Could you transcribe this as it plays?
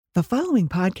The following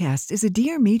podcast is a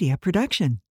Dear Media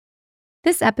production.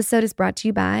 This episode is brought to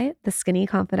you by The Skinny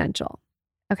Confidential.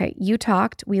 Okay, you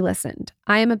talked, we listened.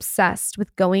 I am obsessed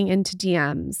with going into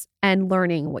DMs and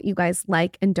learning what you guys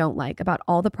like and don't like about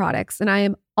all the products, and I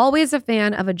am always a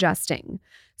fan of adjusting.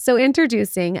 So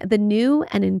introducing the new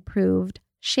and improved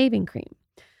shaving cream.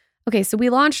 Okay, so we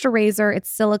launched a razor. It's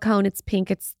silicone, it's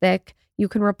pink, it's thick. You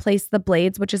can replace the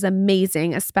blades, which is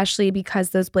amazing, especially because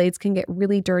those blades can get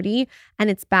really dirty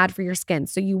and it's bad for your skin.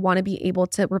 So you want to be able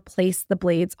to replace the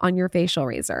blades on your facial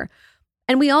razor.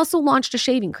 And we also launched a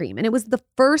shaving cream, and it was the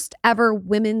first ever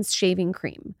women's shaving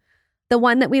cream. The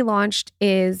one that we launched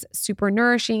is super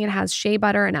nourishing. It has shea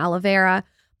butter and aloe vera,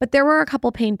 but there were a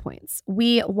couple pain points.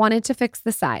 We wanted to fix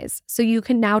the size, so you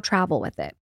can now travel with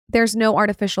it. There's no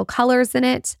artificial colors in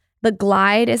it. The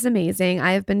glide is amazing.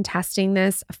 I have been testing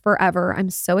this forever.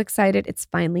 I'm so excited. It's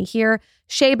finally here.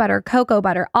 Shea butter, cocoa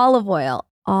butter, olive oil,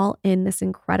 all in this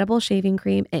incredible shaving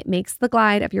cream. It makes the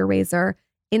glide of your razor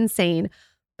insane.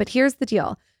 But here's the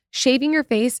deal. Shaving your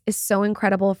face is so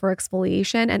incredible for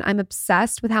exfoliation, and I'm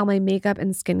obsessed with how my makeup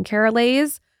and skincare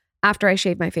lays after I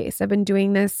shave my face. I've been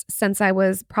doing this since I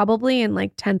was probably in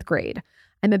 10th grade.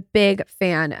 I'm a big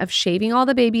fan of shaving all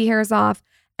the baby hairs off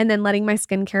and then letting my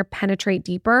skincare penetrate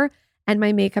deeper, and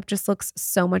my makeup just looks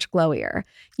so much glowier.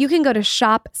 You can go to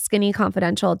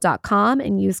shopskinnyconfidential.com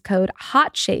and use code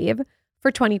HOTSHAVE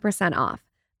for 20% off.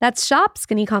 That's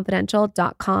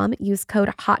shopskinnyconfidential.com. Use code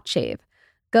HOTSHAVE.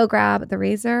 Go grab the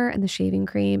razor and the shaving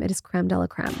cream. It is creme de la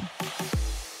creme.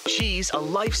 She's a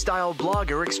lifestyle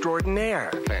blogger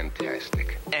extraordinaire.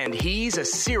 Fantastic. And he's a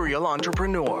serial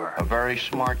entrepreneur. A very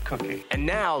smart cookie. And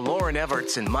now Lauren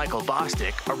Everts and Michael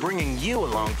Bosstick are bringing you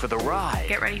along for the ride.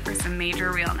 Get ready for some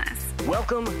major realness.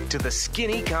 Welcome to the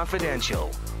Skinny Confidential.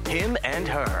 Him and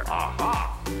her.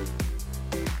 Aha!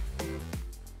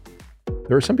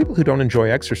 There are some people who don't enjoy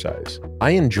exercise. I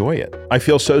enjoy it. I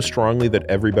feel so strongly that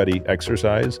everybody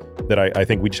exercise that I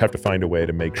think we just have to find a way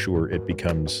to make sure it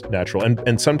becomes natural.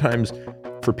 And sometimes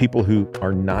for people who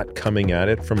are not coming at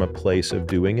it from a place of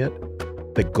doing it,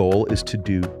 the goal is to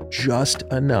do just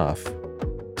enough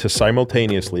to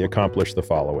simultaneously accomplish the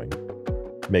following.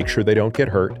 Make sure they don't get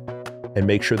hurt, and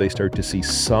make sure they start to see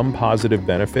some positive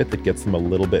benefit that gets them a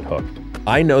little bit hooked.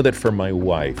 I know that for my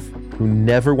wife, who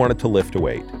never wanted to lift a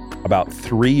weight, about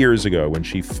 3 years ago when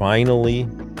she finally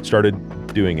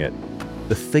started doing it,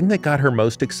 the thing that got her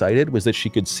most excited was that she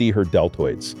could see her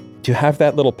deltoids. To have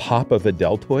that little pop of a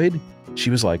deltoid, she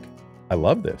was like, I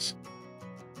love this.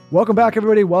 Welcome back,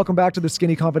 everybody. Welcome back to the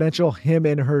Skinny Confidential, Him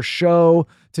and Her show.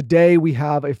 Today, we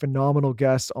have a phenomenal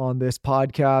guest on this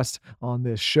podcast, on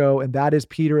this show, and that is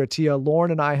Peter Attia. Lauren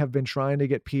and I have been trying to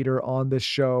get Peter on this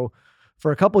show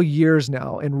for a couple years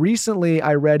now. And recently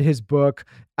I read his book,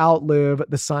 Outlive: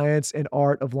 The Science and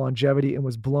Art of Longevity, and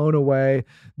was blown away.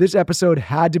 This episode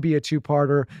had to be a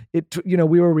two-parter.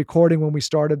 We were recording when we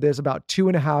started this about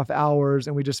 2.5 hours,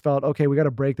 and we just felt, okay, we got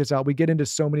to break this out. We get into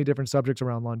so many different subjects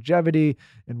around longevity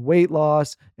and weight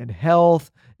loss and health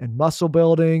and muscle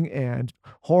building and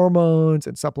hormones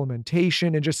and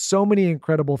supplementation and just so many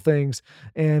incredible things.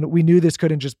 And we knew this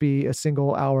couldn't just be a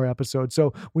single hour episode.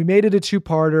 So we made it a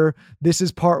two-parter. This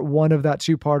is part one of that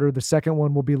two-parter. The second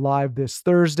one will be live this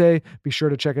Thursday. Be sure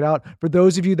to check it out. For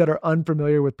those of you that are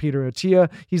unfamiliar with Peter Attia,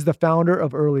 he's the founder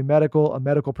of Early Medical, a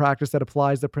medical practice that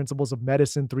applies the principles of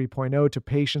Medicine 3.0 to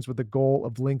patients with the goal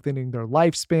of lengthening their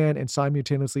lifespan and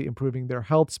simultaneously improving their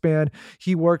health span.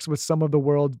 He works with some of the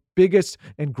world's biggest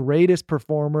and greatest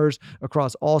performers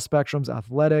across all spectrums: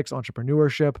 athletics,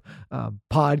 entrepreneurship,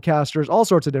 podcasters, all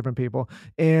sorts of different people.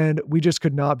 And we just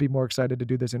could not be more excited to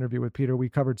do this interview with Peter. We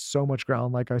covered so much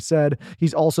ground, like I said.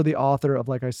 He's also the author of,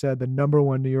 like I said, the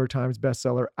 #1 New York Times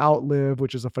bestseller, Outlive,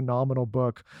 which is a phenomenal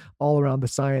book all around the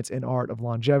science and art of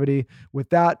longevity.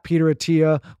 With that, Peter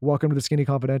Attia, welcome to the Skinny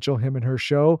Confidential, Him and Her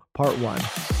show, part one.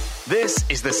 This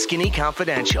is the Skinny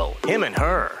Confidential. Him and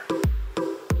her.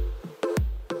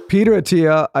 Peter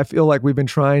Attia, I feel like we've been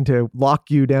trying to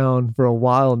lock you down for a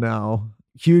while now.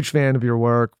 Huge fan of your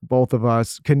work, both of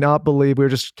us. Cannot believe, we were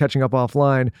just catching up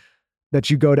offline, that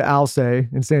you go to Alce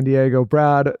in San Diego.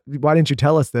 Brad, why didn't you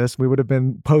tell us this? We would have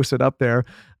been posted up there.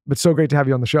 But so great to have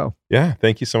you on the show. Yeah,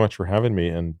 thank you so much for having me.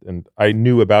 And I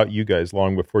knew about you guys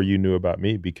long before you knew about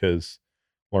me, because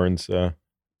Lauren's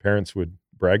parents would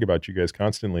brag about you guys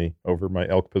constantly over my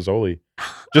elk Pozzoli.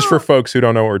 Just for folks who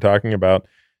don't know what we're talking about,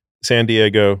 San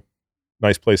Diego,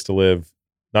 nice place to live,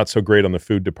 not so great on the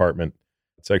food department.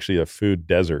 It's actually a food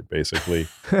desert, basically.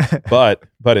 but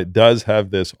it does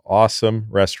have this awesome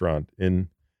restaurant in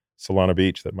Solana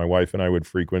Beach that my wife and I would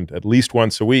frequent at least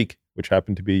once a week, which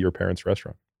happened to be your parents'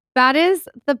 restaurant. That is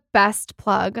the best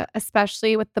plug,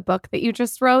 especially with the book that you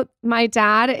just wrote. My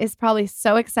dad is probably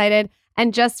so excited.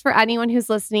 And just for anyone who's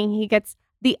listening, he gets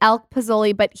the elk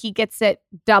pozole, but he gets it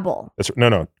double.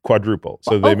 No, quadruple.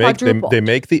 So they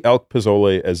make the elk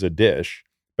pozole as a dish,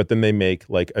 but then they make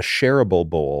like a shareable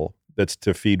bowl that's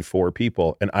to feed 4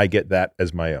 people, and I get that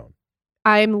as my own.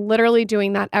 I'm literally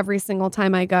doing that every single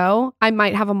time I go. I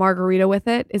might have a margarita with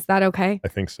it. Is that okay? I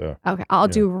think so. Okay. I'll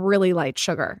do really light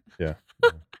sugar. Yeah.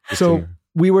 So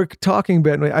we were talking,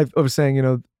 Ben, I was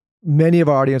saying, many of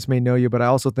our audience may know you, but I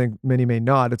also think many may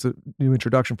not. It's a new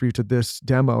introduction for you to this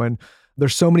demo. And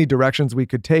there's so many directions we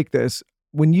could take this.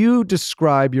 When you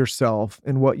describe yourself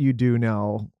and what you do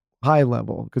now, high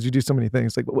level, because you do so many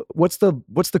things, like what's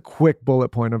the quick bullet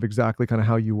point of exactly kind of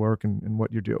how you work and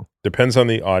what you do? Depends on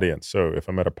the audience. So if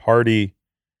I'm at a party,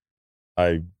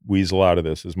 I weasel out of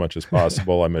this as much as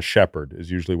possible. I'm a shepherd is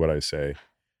usually what I say.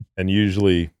 And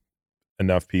usually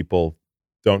enough people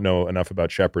don't know enough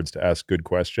about shepherds to ask good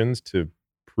questions to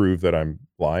prove that I'm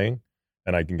lying,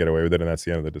 and I can get away with it, and that's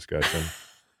the end of the discussion.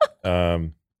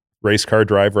 Race car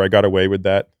driver, I got away with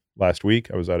that last week.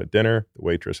 I was out at dinner. The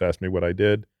waitress asked me what I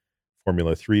did.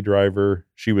 Formula 3 driver.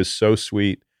 She was so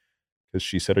sweet because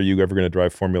she said, "Are you ever going to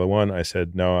drive Formula 1?" I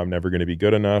said, "No, I'm never going to be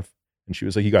good enough." And she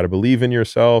was like, "You got to believe in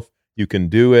yourself. You can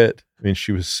do it." I mean,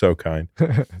 she was so kind.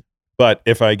 But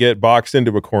if I get boxed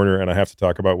into a corner and I have to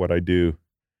talk about what I do,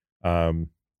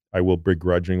 I will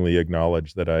begrudgingly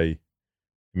acknowledge that I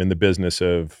am in the business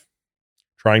of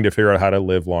trying to figure out how to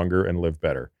live longer and live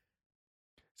better.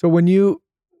 So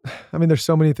there's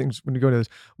so many things when you go into this.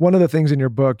 One of the things in your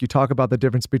book, you talk about the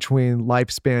difference between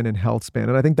lifespan and health span.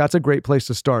 And I think that's a great place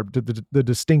to start, the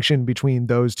distinction between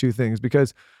those two things,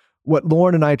 because what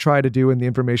Lauren and I try to do and the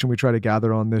information we try to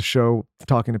gather on this show,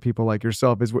 talking to people like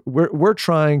yourself, is we're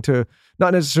trying to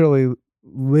not necessarily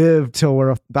live till we're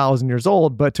 1,000 years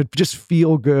old, but to just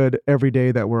feel good every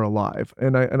day that we're alive.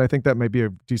 And I think that might be a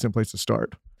decent place to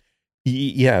start.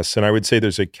 Yes. And I would say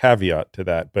there's a caveat to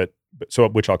that, but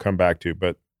which I'll come back to,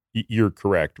 but you're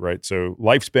correct, right? So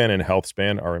lifespan and health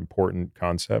span are important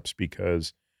concepts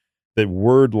because the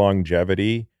word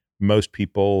longevity, most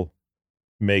people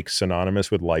make synonymous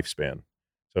with lifespan.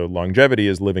 So longevity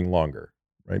is living longer,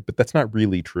 right? But that's not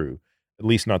really true, at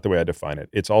least not the way I define it.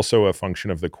 It's also a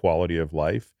function of the quality of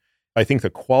life. I think the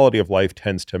quality of life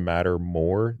tends to matter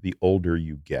more the older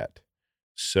you get.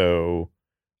 So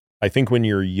I think when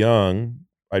you're young,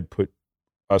 I'd put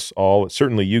us all,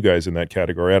 certainly you guys, in that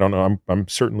category. I don't know. I'm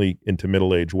certainly into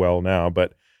middle age well now,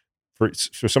 but for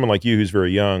someone like you who's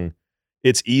very young,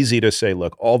 it's easy to say,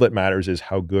 look, all that matters is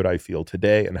how good I feel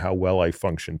today and how well I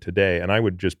function today. And I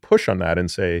would just push on that and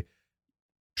say,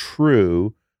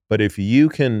 true, but if you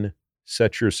can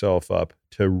set yourself up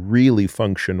to really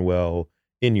function well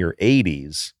in your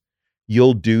 80s,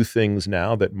 you'll do things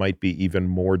now that might be even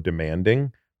more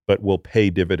demanding, but will pay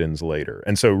dividends later.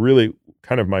 And so really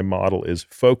kind of my model is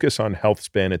focus on health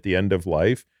span at the end of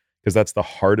life, because that's the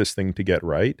hardest thing to get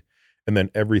right. And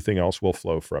then everything else will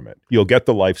flow from it. You'll get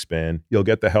the lifespan, you'll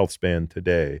get the health span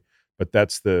today, but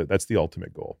that's the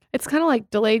ultimate goal. It's kind of like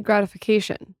delayed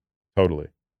gratification. Totally.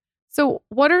 So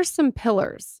what are some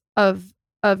pillars of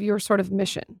your sort of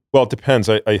mission? Well, it depends.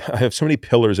 I have so many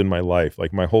pillars in my life.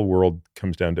 Like my whole world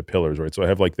comes down to pillars, right? So I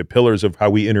have like the pillars of how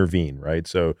we intervene, right?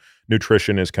 So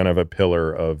nutrition is kind of a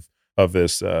pillar of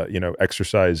this.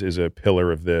 Exercise is a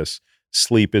pillar of this.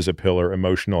 Sleep is a pillar.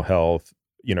 Emotional health,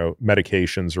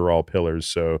 medications are all pillars.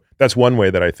 So that's one way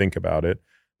that I think about it.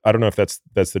 I don't know if that's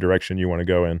the direction you want to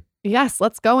go in. Yes,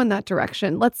 let's go in that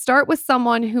direction. Let's start with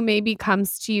someone who maybe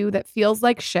comes to you that feels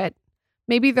like shit.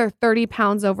 Maybe they're 30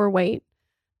 pounds overweight.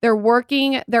 They're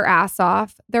working their ass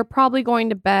off. They're probably going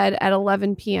to bed at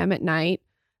 11 p.m. at night.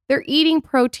 They're eating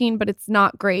protein, but it's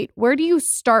not great. Where do you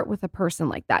start with a person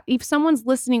like that? If someone's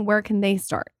listening, where can they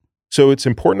start? So it's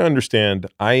important to understand,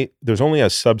 there's only a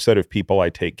subset of people I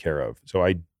take care of. So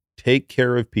I take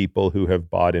care of people who have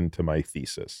bought into my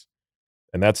thesis.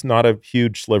 And that's not a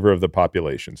huge sliver of the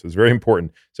population. So it's very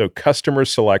important. So customer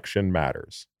selection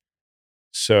matters.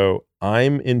 So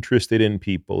I'm interested in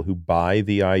people who buy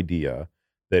the idea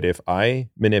that if I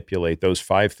manipulate those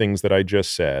 5 things that I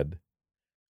just said,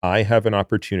 I have an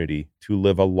opportunity to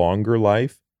live a longer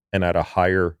life and at a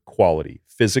higher quality,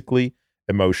 physically,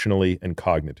 emotionally, and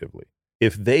cognitively.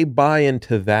 If they buy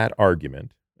into that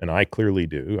argument, and I clearly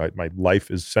do, my life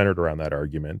is centered around that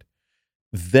argument,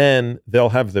 then they'll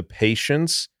have the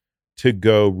patience to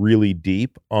go really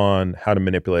deep on how to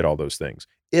manipulate all those things.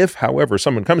 If, however,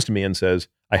 someone comes to me and says,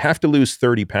 I have to lose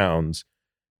 30 pounds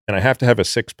and I have to have a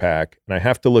 6-pack and I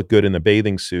have to look good in a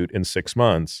bathing suit in 6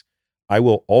 months, I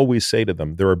will always say to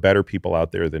them, there are better people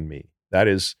out there than me. That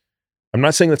is I'm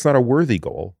not saying that's not a worthy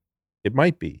goal. It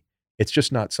might be. It's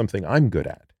just not something I'm good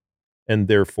at. And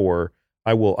therefore,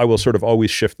 I will sort of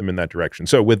always shift them in that direction.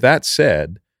 So with that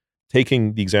said,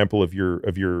 taking the example of your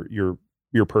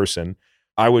person,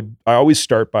 I always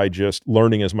start by just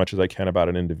learning as much as I can about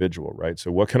an individual, right?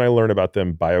 So what can I learn about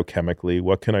them biochemically?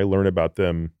 What can I learn about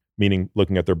them, meaning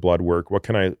looking at their blood work? What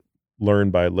can I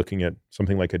learn by looking at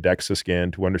something like a DEXA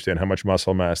scan to understand how much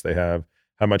muscle mass they have,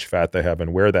 how much fat they have,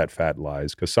 and where that fat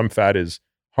lies? Because some fat is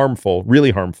harmful,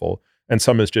 really harmful, and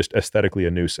some is just aesthetically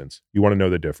a nuisance. You want to know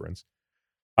the difference.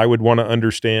 I would want to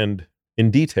understand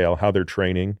in detail how they're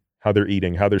training, how they're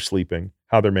eating, how they're sleeping,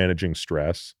 how they're managing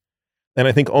stress. And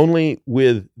I think only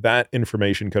with that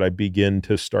information could I begin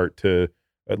to start to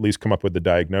at least come up with the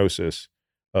diagnosis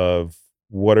of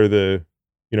what are the,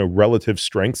 relative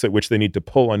strengths at which they need to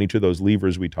pull on each of those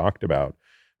levers we talked about.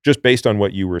 Just based on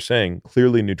what you were saying,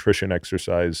 clearly nutrition,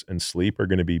 exercise, and sleep are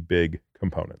going to be big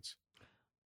components.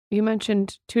 You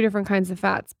mentioned two different kinds of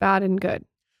fats, bad and good.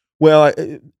 Well,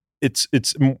 it's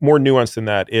more nuanced than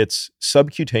that. It's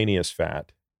subcutaneous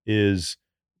fat is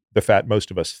the fat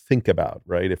most of us think about,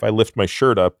 right? If I lift my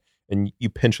shirt up and you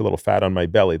pinch a little fat on my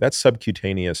belly, that's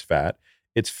subcutaneous fat.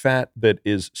 It's fat that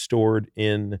is stored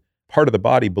in part of the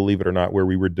body, believe it or not, where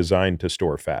we were designed to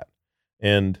store fat.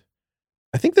 And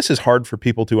I think this is hard for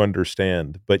people to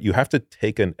understand, but you have to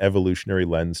take an evolutionary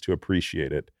lens to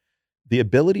appreciate it. The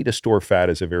ability to store fat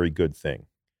is a very good thing.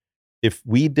 If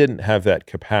we didn't have that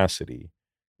capacity,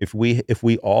 if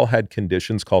we all had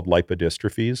conditions called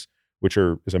lipodystrophies, which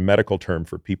is a medical term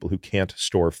for people who can't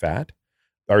store fat,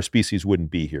 our species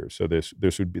wouldn't be here. So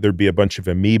there'd be a bunch of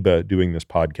amoeba doing this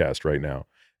podcast right now,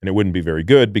 and it wouldn't be very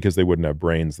good because they wouldn't have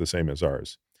brains the same as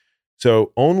ours.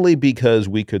 So only because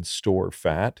we could store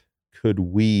fat could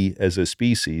we as a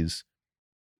species,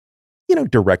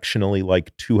 directionally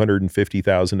like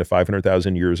 250,000 to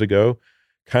 500,000 years ago,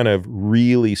 kind of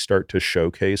really start to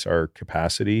showcase our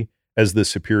capacity as the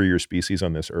superior species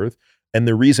on this earth. And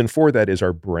the reason for that is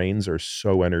our brains are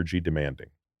so energy demanding.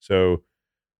 So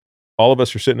all of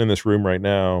us are sitting in this room right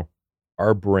now.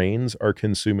 Our brains are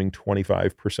consuming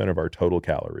 25% of our total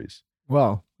calories.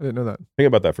 Wow, I didn't know that. Think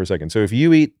about that for a second. So if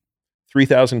you eat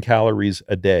 3,000 calories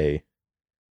a day,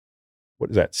 what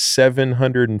is that?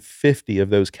 750 of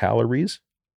those calories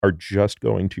are just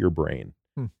going to your brain.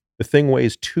 The thing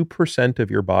weighs 2%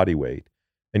 of your body weight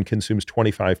and consumes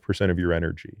 25% of your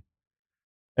energy.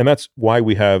 And that's why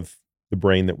we have the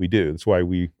brain that we do. That's why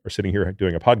we are sitting here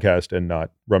doing a podcast and not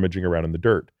rummaging around in the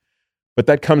dirt. But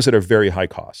that comes at a very high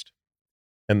cost.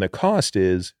 And the cost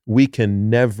is we can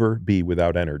never be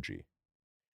without energy.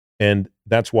 And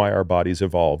that's why our bodies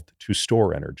evolved to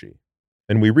store energy.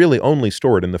 And we really only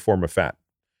store it in the form of fat.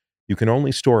 You can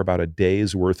only store about a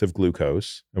day's worth of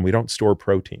glucose, and we don't store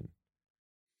protein.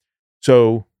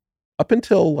 So up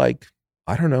until a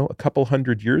couple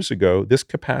hundred years ago, this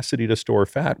capacity to store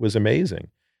fat was amazing.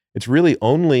 It's really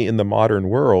only in the modern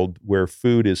world where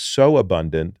food is so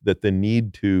abundant that the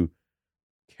need to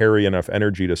carry enough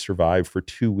energy to survive for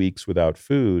 2 weeks without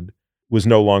food was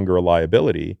no longer a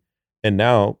liability. And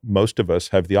now most of us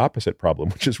have the opposite problem,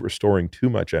 which is we're storing too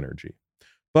much energy.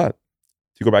 But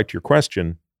to go back to your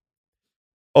question,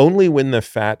 only when the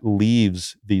fat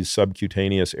leaves these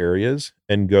subcutaneous areas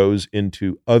and goes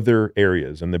into other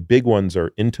areas, and the big ones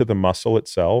are into the muscle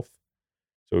itself.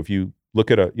 So if you look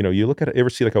at ever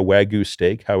see like a Wagyu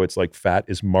steak, how it's like fat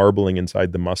is marbling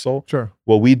inside the muscle? Sure.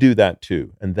 Well, we do that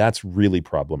too. And that's really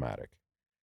problematic.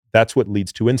 That's what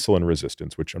leads to insulin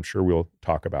resistance, which I'm sure we'll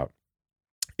talk about.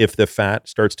 If the fat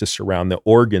starts to surround the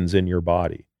organs in your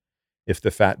body, if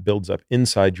the fat builds up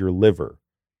inside your liver,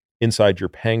 inside your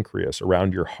pancreas,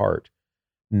 around your heart,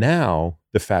 now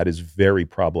the fat is very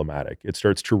problematic. It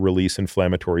starts to release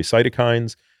inflammatory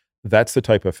cytokines. That's the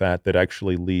type of fat that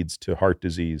actually leads to heart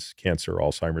disease, cancer,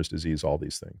 Alzheimer's disease, all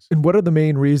these things. And what are the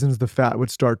main reasons the fat would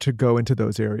start to go into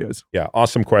those areas? Yeah,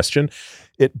 awesome question.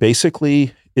 It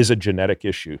basically is a genetic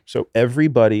issue. So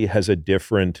everybody has a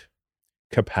different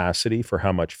capacity for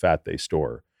how much fat they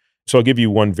store. So I'll give you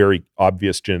one very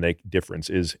obvious genetic difference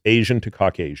is Asian to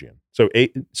Caucasian. So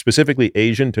specifically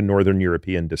Asian to Northern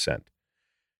European descent.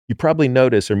 You probably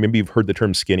notice, or maybe you've heard the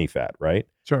term skinny fat, right?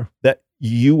 Sure. That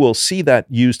you will see that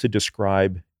used to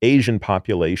describe Asian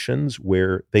populations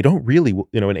where they don't really,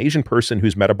 an Asian person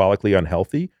who's metabolically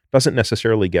unhealthy doesn't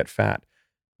necessarily get fat.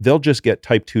 They'll just get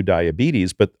type 2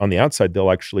 diabetes, but on the outside,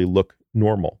 they'll actually look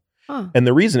normal. Huh. And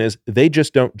the reason is they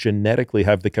just don't genetically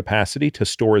have the capacity to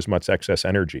store as much excess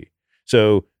energy.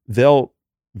 So they'll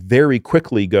very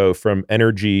quickly go from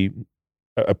energy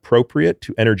appropriate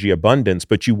to energy abundance,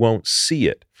 but you won't see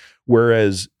it.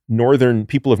 Whereas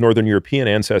people of Northern European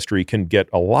ancestry can get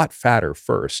a lot fatter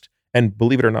first, and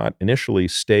believe it or not, initially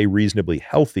stay reasonably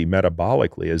healthy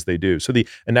metabolically as they do. So the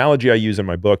analogy I use in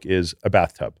my book is a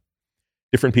bathtub.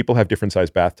 Different people have different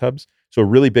sized bathtubs. So a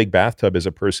really big bathtub is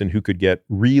a person who could get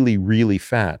really, really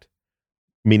fat,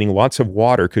 meaning lots of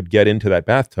water could get into that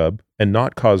bathtub and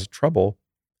not cause trouble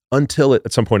until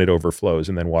at some point it overflows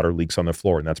and then water leaks on the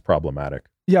floor, and that's problematic.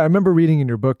 Yeah, I remember reading in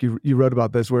your book, you wrote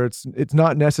about this, where it's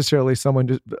not necessarily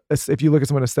someone, just, if you look at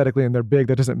someone aesthetically and they're big,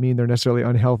 that doesn't mean they're necessarily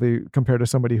unhealthy compared to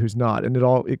somebody who's not. And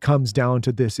it comes down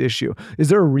to this issue. Is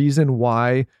there a reason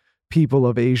why people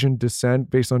of Asian descent,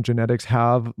 based on genetics,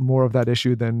 have more of that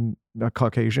issue than a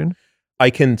Caucasian? I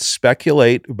can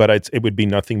speculate, but it would be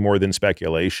nothing more than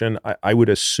speculation. I would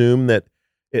assume that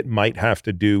it might have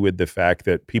to do with the fact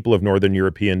that people of Northern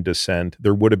European descent,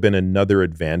 there would have been another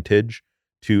advantage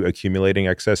to accumulating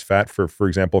excess fat, for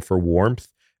example, for warmth.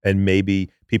 And maybe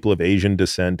people of Asian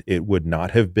descent, it would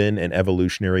not have been an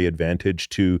evolutionary advantage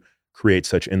to create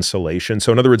such insulation.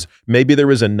 So in other words, maybe there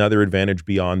was another advantage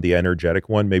beyond the energetic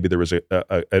one. Maybe there was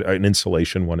an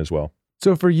insulation one as well.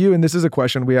 So for you, and this is a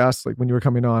question we asked, like when you were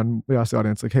coming on, we asked the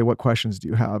audience, like, hey, what questions do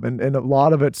you have? And a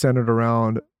lot of it centered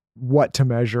around what to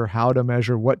measure, how to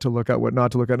measure, what to look at, what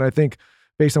not to look at. And I think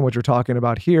based on what you're talking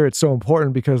about here, it's so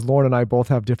important because Lauren and I both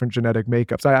have different genetic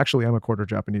makeups. I actually am a quarter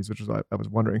Japanese, which is what I was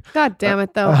wondering. God damn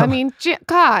it, though. I mean,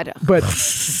 God. But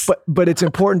it's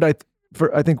important,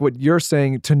 I think what you're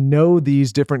saying, to know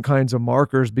these different kinds of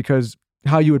markers, because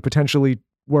how you would potentially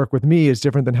work with me is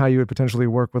different than how you would potentially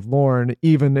work with Lauren,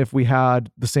 even if we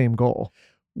had the same goal.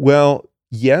 Well,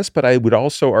 yes, but I would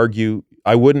also argue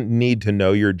I wouldn't need to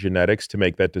know your genetics to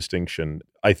make that distinction.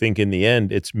 I think in the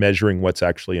end, it's measuring what's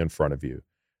actually in front of you.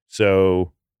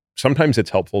 So sometimes it's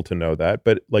helpful to know that,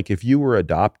 but like if you were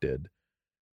adopted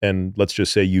and let's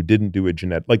just say you didn't do a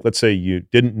genetic, like let's say you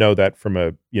didn't know that from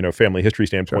a family history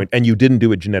standpoint, sure, and you didn't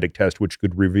do a genetic test which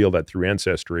could reveal that through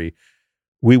ancestry,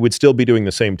 we would still be doing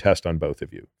the same test on both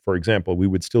of you. For example, we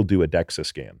would still do a DEXA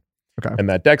scan. Okay. And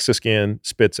that DEXA scan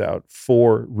spits out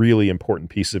 4 really important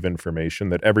pieces of information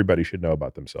that everybody should know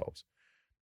about themselves.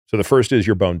 So the first is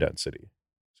your bone density.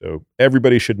 So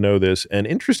everybody should know this. And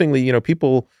interestingly,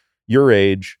 people your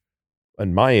age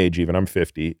and my age even, I'm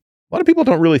 50, a lot of people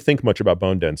don't really think much about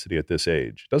bone density at this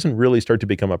age. It doesn't really start to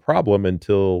become a problem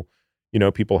until,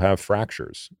 people have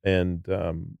fractures. And,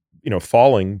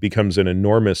 falling becomes an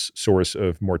enormous source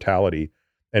of mortality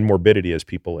and morbidity as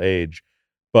people age.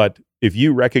 But if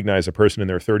you recognize a person in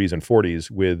their 30s and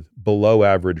 40s with below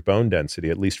average bone density,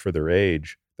 at least for their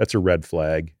age, that's a red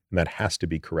flag, and that has to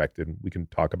be corrected. We can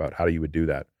talk about how you would do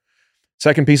that.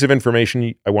 Second piece of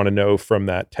information I want to know from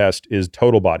that test is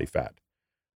total body fat.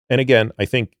 And again, I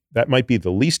think that might be the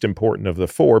least important of the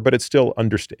 4, but it still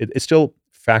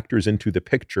factors into the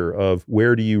picture of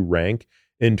where do you rank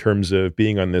in terms of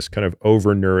being on this kind of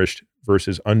overnourished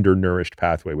versus undernourished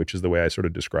pathway, which is the way I sort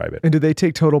of describe it. And do they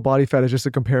take total body fat as just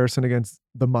a comparison against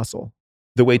the muscle?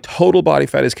 The way total body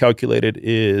fat is calculated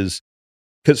is,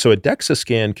 so a DEXA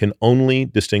scan can only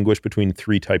distinguish between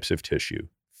 3 types of tissue: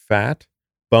 fat,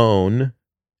 bone,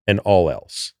 and all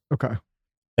else. Okay.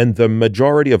 And the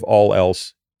majority of all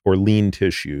else, or lean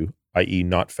tissue, i.e.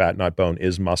 not fat, not bone,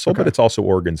 is muscle, but it's also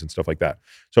organs and stuff like that.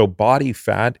 So body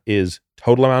fat is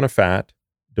total amount of fat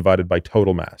divided by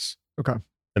total mass. Okay.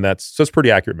 And that's a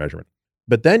pretty accurate measurement.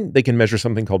 But then they can measure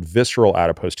something called visceral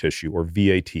adipose tissue, or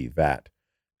VAT.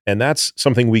 And that's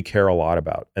something we care a lot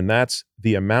about. And that's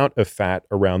the amount of fat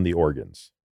around the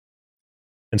organs.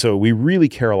 And so we really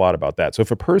care a lot about that. So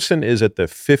if a person is at the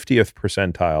 50th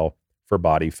percentile for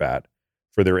body fat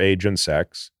for their age and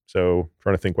sex, so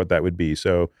trying to think what that would be.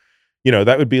 So,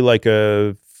 that would be like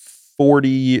a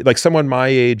 40, like someone my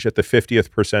age at the 50th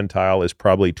percentile is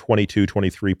probably 22,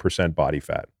 23% body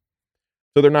fat.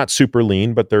 So they're not super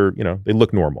lean, but they're, they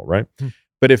look normal, right?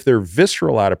 But if their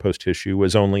visceral adipose tissue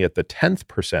was only at the 10th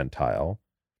percentile,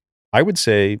 I would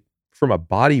say from a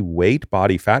body weight,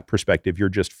 body fat perspective, you're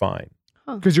just fine.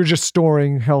 Because you're just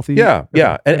storing healthy. Yeah.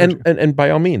 And by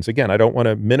all means, again, I don't want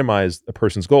to minimize a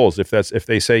person's goals. If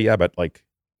they say, yeah, but like,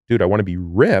 dude, I want to be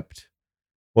ripped.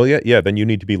 Well, yeah, then you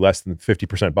need to be less than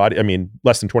 50%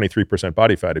 less than 23%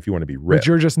 body fat if you want to be ripped. But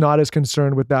you're just not as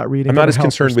concerned with that reading. I'm not as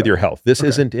concerned with your health. This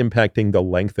isn't impacting the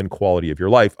length and quality of your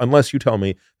life, unless you tell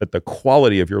me that the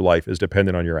quality of your life is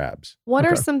dependent on your abs. What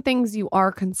are some things you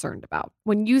are concerned about?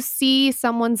 When you see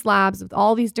someone's labs with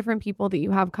all these different people that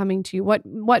you have coming to you, what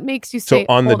makes you say,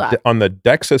 on hold up? On the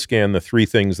DEXA scan, the 3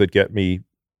 things that get me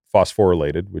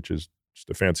phosphorylated, which is just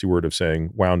a fancy word of saying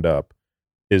wound up,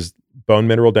 is bone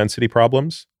mineral density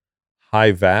problems,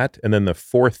 high VAT, and then the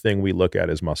 4th thing we look at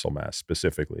is muscle mass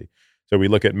specifically. So we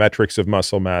look at metrics of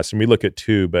muscle mass, and we look at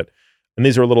two, and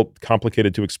these are a little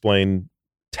complicated to explain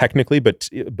technically,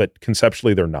 but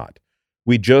conceptually they're not.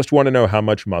 We just want to know how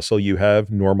much muscle you have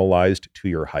normalized to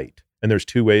your height. And there's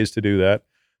two ways to do that.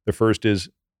 The first is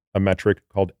a metric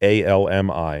called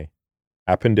ALMI,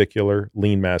 appendicular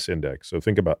lean mass index. So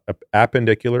think about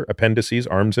appendicular, appendices,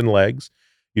 arms and legs.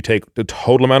 You take the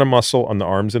total amount of muscle on the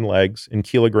arms and legs in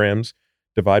kilograms,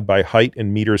 divide by height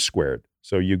in meters squared.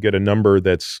 So you get a number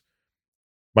that's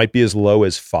might be as low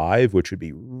as 5, which would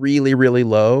be really, really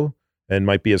low, and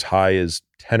might be as high as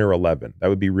 10 or 11. That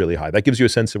would be really high. That gives you a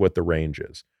sense of what the range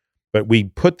is. But we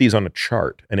put these on a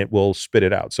chart, and it will spit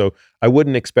it out. So I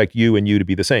wouldn't expect you and you to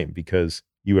be the same, because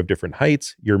you have different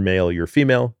heights. You're male, you're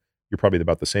female. You're probably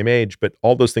about the same age, but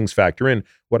all those things factor in.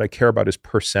 What I care about is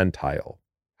percentile.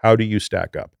 How do you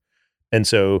stack up? And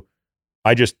so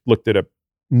I just looked at a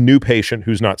new patient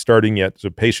who's not starting yet. It's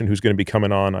a patient who's going to be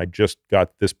coming on. I just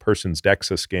got this person's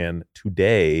DEXA scan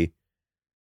today.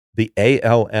 The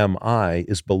ALMI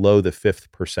is below the 5th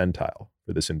percentile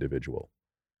for this individual.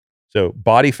 So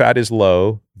body fat is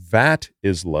low, VAT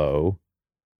is low.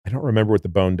 I don't remember what the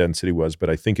bone density was, but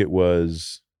I think it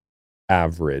was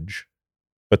average.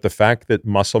 But the fact that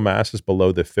muscle mass is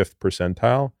below the 5th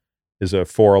percentile is a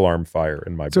 4-alarm fire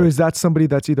in my book. So is that somebody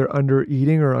that's either under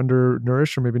eating or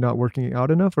undernourished or maybe not working out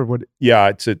enough, or what?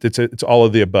 Yeah, it's all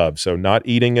of the above. So not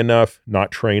eating enough, not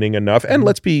training enough. And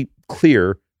let's be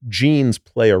clear, genes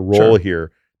play a role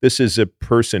here. This is a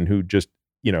person who just,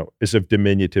 is of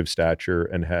diminutive stature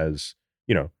and has,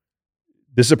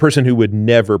 this is a person who would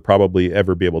never probably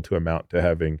ever be able to amount to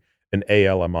having an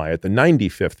ALMI at the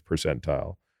 95th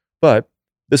percentile. But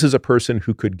this is a person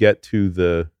who could get to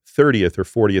the 30th or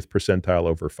 40th percentile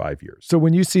over 5 years. So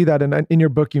when you see that, and in your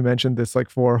book, you mentioned this like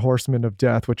 4 horsemen of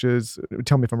death, which is,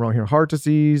 tell me if I'm wrong here, heart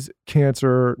disease,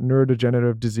 cancer,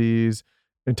 neurodegenerative disease,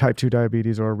 and type 2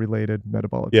 diabetes or related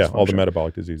metabolic dysfunction. All the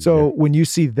metabolic diseases. So when you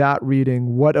see that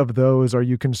reading, what of those are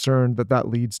you concerned that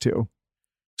leads to?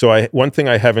 So one thing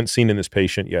I haven't seen in this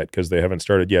patient yet, because they haven't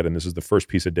started yet, and this is the first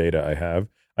piece of data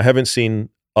I haven't seen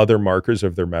other markers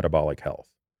of their metabolic health.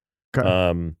 Okay.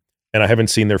 And I haven't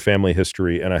seen their family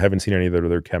history, and I haven't seen any of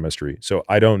their chemistry. So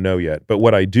I don't know yet. But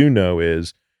what I do know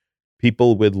is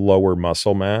people with lower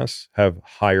muscle mass have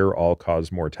higher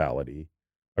all-cause mortality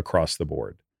across the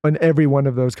board. In every one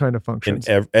of those kind of functions.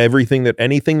 And anything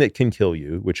that can kill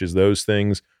you, which is those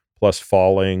things, plus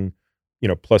falling,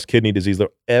 plus kidney disease,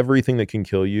 everything that can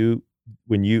kill you,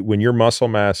 when your muscle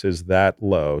mass is that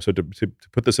low. So to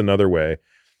put this another way,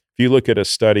 if you look at a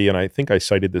study, and I think I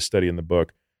cited this study in the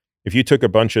book, if you took a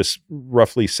bunch of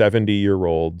roughly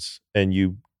 70-year-olds and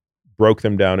you broke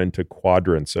them down into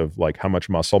quadrants of like how much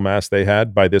muscle mass they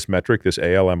had by this metric, this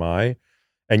ALMI,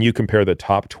 and you compare the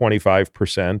top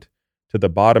 25% to the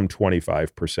bottom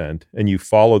 25%, and you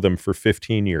follow them for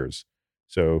 15 years,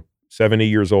 so 70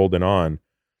 years old and on,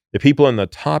 the people in the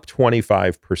top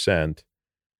 25%,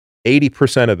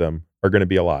 80% of them are going to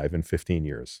be alive in 15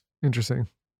 years. Interesting.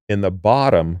 In the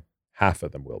bottom, half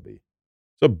of them will be.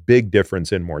 It's a big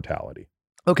difference in mortality.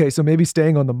 Okay, so maybe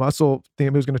staying on the muscle thing,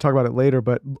 I was going to talk about it later,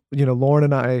 but Lauren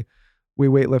and I, we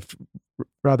weightlift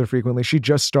rather frequently. She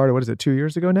just started, 2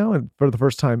 years ago now, and for the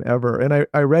first time ever. And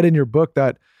I read in your book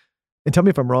that, and tell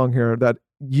me if I'm wrong here, that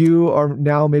you are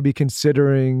now maybe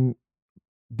considering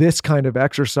this kind of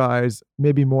exercise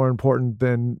maybe more important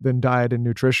than diet and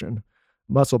nutrition,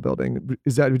 muscle building.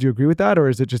 Would you agree with that, or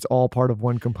is it just all part of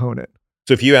one component?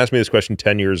 So if you asked me this question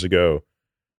 10 years ago,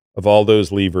 of all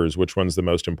those levers, which one's the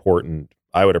most important?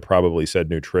 I would have probably said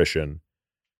nutrition.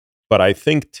 But I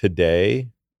think today,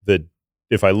 that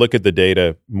if I look at the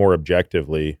data more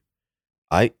objectively,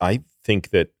 I think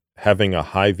that having a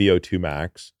high VO2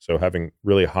 max, so having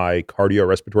really high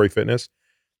cardiorespiratory fitness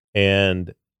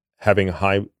and having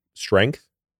high strength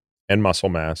and muscle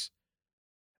mass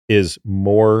is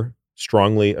more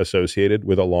strongly associated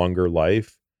with a longer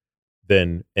life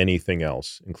than anything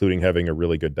else, including having a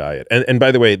really good diet. And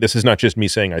by the way, this is not just me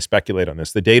saying I speculate on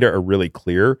this. The data are really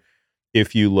clear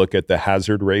if you look at the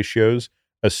hazard ratios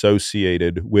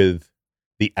associated with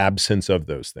the absence of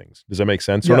those things. Does that make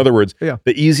sense? So in other words,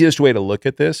 the easiest way to look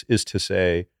at this is to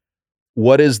say,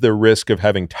 what is the risk of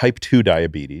having type 2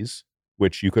 diabetes,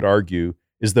 which you could argue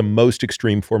is the most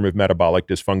extreme form of metabolic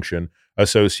dysfunction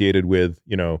associated with,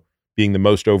 being the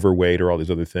most overweight or all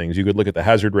these other things. You could look at the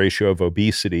hazard ratio of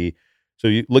obesity. So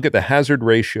you look at the hazard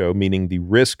ratio, meaning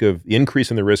the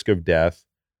increase in the risk of death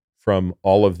from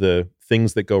all of the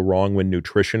things that go wrong when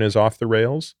nutrition is off the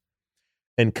rails,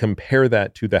 and compare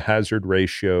that to the hazard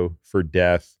ratio for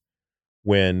death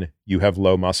when you have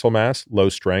low muscle mass, low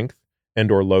strength,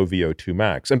 and or low VO2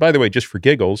 max. And by the way, just for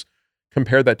giggles,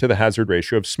 compare that to the hazard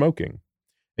ratio of smoking,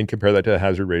 and compare that to the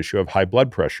hazard ratio of high blood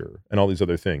pressure and all these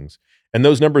other things. And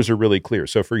those numbers are really clear.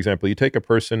 So for example, you take a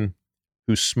person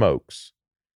who smokes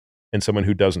and someone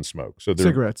who doesn't smoke. So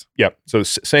cigarettes. Yeah. So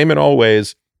same in all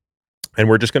ways. And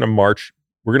we're just going to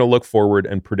we're going to look forward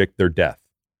and predict their death.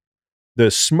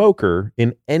 The smoker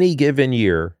in any given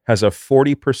year has a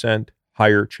 40%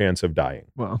 higher chance of dying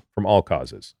from all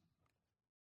causes.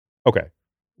 Okay.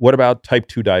 What about type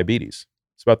 2 diabetes?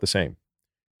 It's about the same.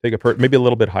 Take maybe a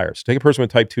little bit higher. So take a person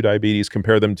with type 2 diabetes,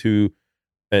 compare them to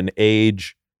an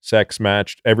age, sex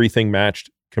matched, everything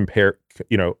matched,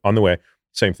 on the way,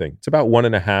 same thing. It's about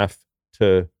 1.5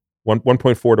 to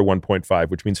 1.4 to 1.5,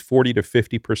 which means 40 to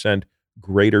 50%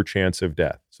 greater chance of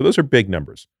death. So those are big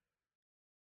numbers.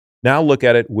 Now look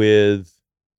at it with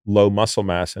low muscle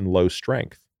mass and low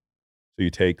strength. So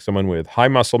you take someone with high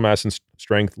muscle mass and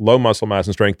strength, low muscle mass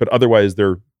and strength, but otherwise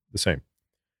they're the same.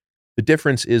 The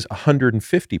difference is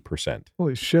 150%.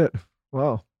 Holy shit.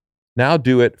 Wow. Now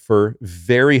do it for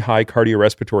very high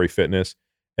cardiorespiratory fitness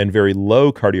and very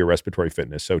low cardiorespiratory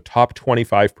fitness. So top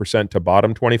 25% to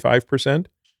bottom 25%,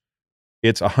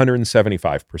 it's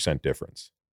 175%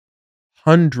 difference.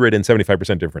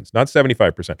 175% difference, not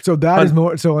 75%. So that is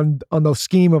more, so on the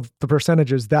scheme of the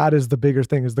percentages, that is the bigger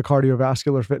thing, is the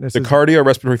cardiovascular fitness. The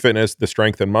cardiorespiratory fitness, the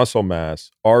strength and muscle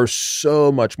mass are so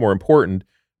much more important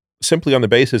simply on the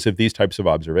basis of these types of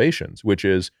observations, which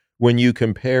is when you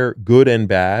compare good and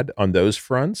bad on those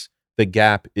fronts, the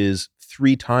gap is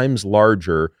 3 times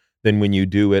larger than when you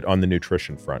do it on the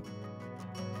nutrition front.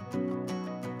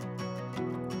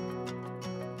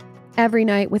 Every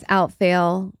night without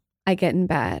fail, I get in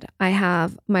bed. I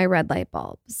have my red light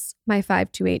bulbs, my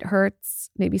 528 hertz,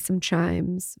 maybe some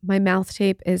chimes. My mouth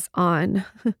tape is on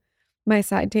my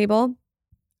side table.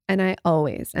 And I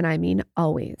always, and I mean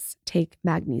always, take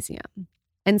magnesium.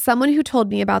 And someone who told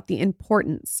me about the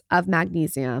importance of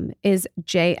magnesium is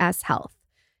JS Health.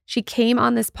 She came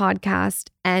on this podcast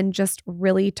and just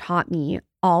really taught me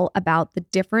all about the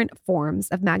different forms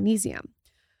of magnesium.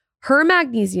 Her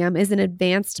magnesium is an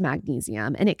advanced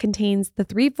magnesium, and it contains the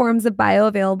 3 forms of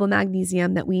bioavailable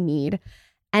magnesium that we need.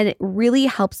 And it really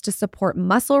helps to support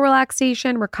muscle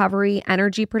relaxation, recovery,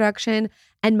 energy production,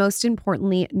 and most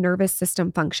importantly, nervous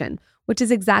system function, which is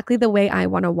exactly the way I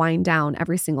want to wind down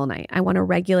every single night. I want to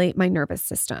regulate my nervous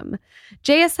system.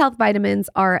 JS Health vitamins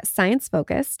are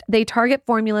science-focused. They target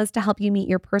formulas to help you meet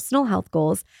your personal health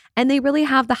goals, and they really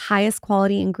have the highest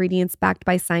quality ingredients backed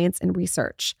by science and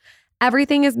research.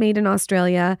 Everything is made in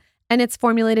Australia, and it's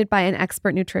formulated by an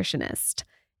expert nutritionist.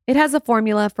 It has a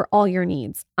formula for all your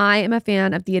needs. I am a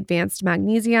fan of the advanced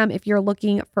magnesium. If you're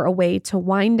looking for a way to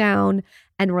wind down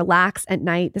and relax at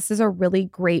night, this is a really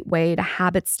great way to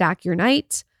habit stack your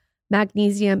night.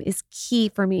 Magnesium is key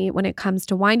for me when it comes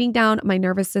to winding down my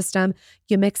nervous system.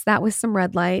 You mix that with some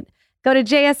red light. Go to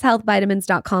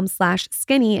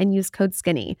jshealthvitamins.com/skinny and use code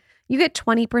skinny. You get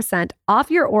 20%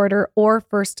 off your order or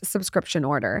first subscription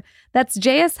order. That's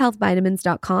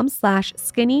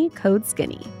jshealthvitamins.com/skinny, code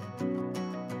skinny.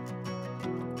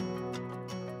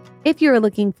 If you're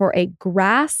looking for a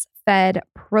grass-fed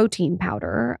protein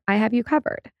powder, I have you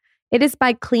covered. It is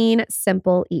by Clean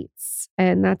Simple Eats,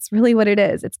 and that's really what it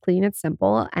is. It's clean, it's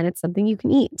simple, and it's something you can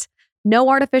eat. No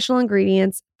artificial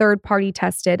ingredients, third-party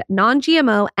tested,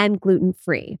 non-GMO, and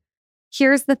gluten-free.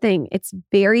 Here's the thing. It's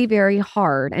very, very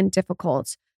hard and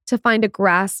difficult to find a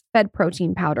grass-fed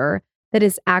protein powder that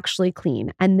is actually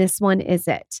clean, and this one is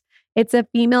it. It's a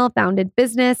female-founded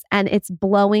business, and it's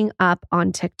blowing up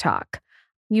on TikTok.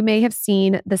 You may have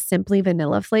seen the Simply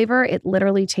Vanilla flavor. It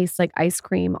literally tastes like ice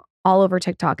cream all over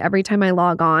TikTok. Every time I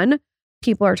log on,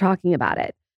 people are talking about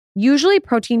it. Usually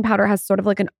protein powder has sort of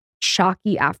like an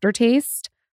chalky aftertaste,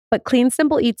 but Clean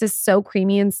Simple Eats is so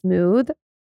creamy and smooth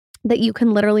that you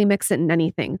can literally mix it in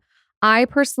anything. I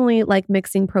personally like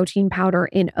mixing protein powder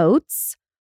in oats,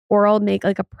 or I'll make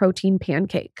like a protein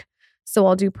pancake. So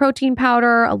I'll do protein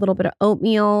powder, a little bit of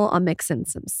oatmeal, I'll mix in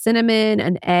some cinnamon,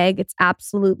 an egg. It's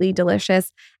absolutely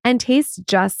delicious and tastes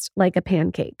just like a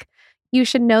pancake. You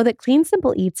should know that Clean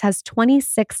Simple Eats has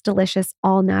 26 delicious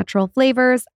all-natural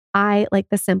flavors. I like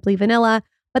the Simply Vanilla,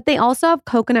 but they also have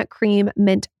coconut cream,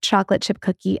 mint chocolate chip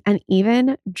cookie, and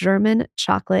even German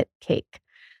chocolate cake.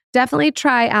 Definitely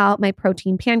try out my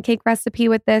protein pancake recipe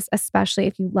with this, especially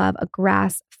if you love a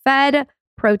grass-fed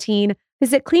protein.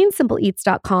 Visit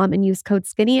cleansimpleeats.com and use code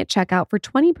skinny at checkout for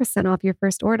 20% off your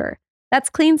first order.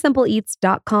 That's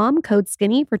cleansimpleeats.com, code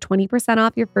skinny for 20%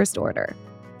 off your first order.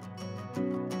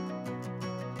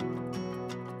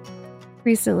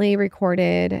 Recently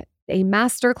recorded a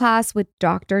masterclass with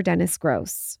Dr. Dennis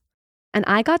Gross. and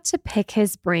I got to pick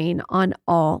his brain on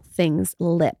all things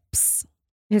lips.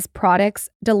 His products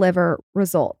deliver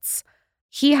results.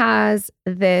 He has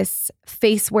this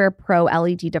FaceWear Pro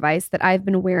LED device that I've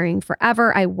been wearing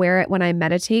forever. I wear it when I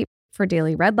meditate for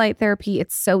daily red light therapy.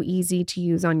 It's so easy to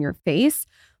use on your face.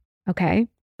 Okay.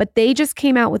 But they just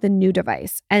came out with a new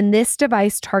device, and this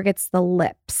device targets the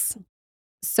lips.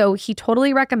 So he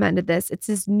totally recommended this. It's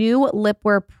his new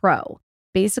Lipwear Pro.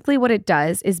 Basically, what it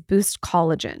does is boost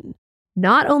collagen,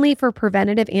 not only for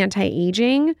preventative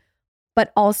anti-aging,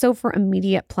 but also for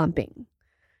immediate plumping.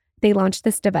 They launched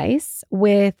this device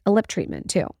with a lip treatment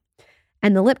too.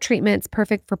 And the lip treatment's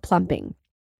perfect for plumping.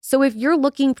 So if you're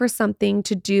looking for something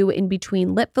to do in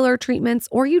between lip filler treatments,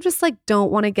 or you just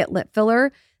don't want to get lip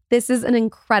filler, this is an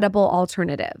incredible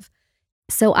alternative.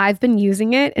 So I've been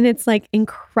using it, and it's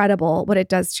incredible what it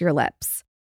does to your lips.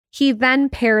 He then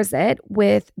pairs it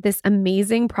with this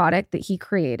amazing product that he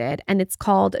created, and it's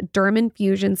called Derm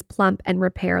Infusion's Plump and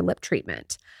Repair Lip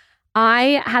Treatment.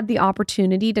 I had the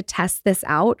opportunity to test this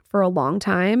out for a long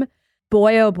time.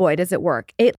 Boy, oh boy, does it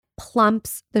work. It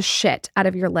plumps the shit out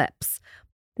of your lips.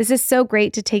 This is so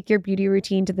great to take your beauty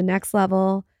routine to the next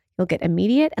level. You'll get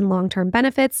immediate and long-term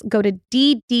benefits. Go to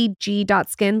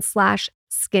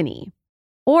ddg.skin/skinny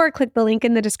or click the link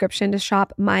in the description to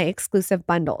shop my exclusive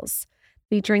bundles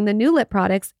featuring the new lip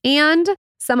products and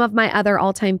some of my other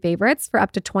all-time favorites for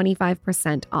up to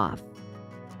 25% off.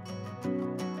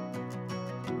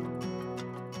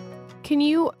 Can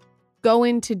you go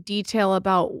into detail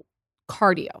about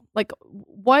cardio?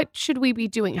 What should we be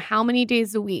doing? How many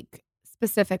days a week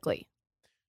specifically?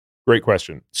 Great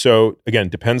question. So again,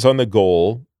 depends on the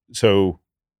goal. So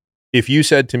if you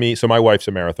said to me, so my wife's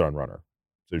a marathon runner.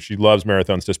 So she loves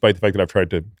marathons, despite the fact that I've tried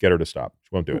to get her to stop. She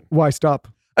won't do it. Why stop?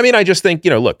 I mean, I just think,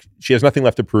 look, she has nothing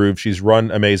left to prove. She's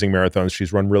run amazing marathons.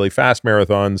 She's run really fast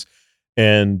marathons.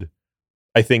 And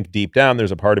I think deep down,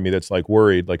 there's a part of me that's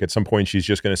worried, at some point she's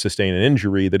just going to sustain an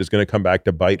injury that is going to come back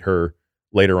to bite her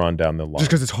later on down the line. Just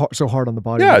because it's so hard on the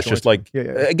body. Yeah, it's just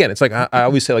again, it's I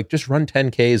always say, just run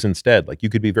 10Ks instead. You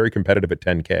could be very competitive at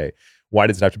 10K. Why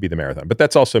does it have to be the marathon? But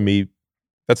that's also me.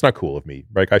 That's not cool of me.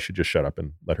 I should just shut up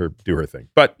and let her do her thing.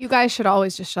 But you guys should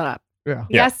always just shut up. Yeah.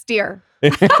 Yes, dear.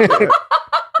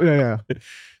 Yeah.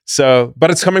 So, but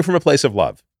it's coming from a place of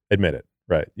love. Admit it.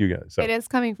 Right. You guys. So. It is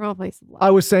coming from a place of love. I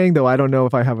was saying, though, I don't know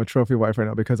if I have a trophy wife right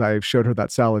now because I showed her that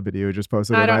salad video you just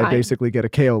posted, and I basically get a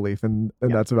kale leaf, and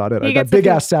that's about it. That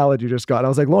big-ass salad you just got. I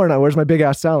was like, Lauren, where's my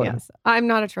big-ass salad? Yes. I'm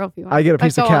not a trophy wife. I get a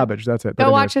piece of cabbage. That's it.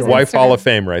 Go watch his Wife Hall of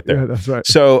Fame right there. Yeah, that's right.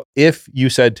 So if you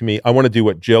said to me, I want to do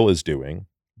what Jill is doing,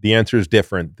 the answer is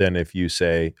different than if you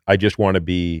say, I just want to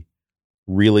be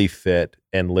really fit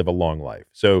and live a long life.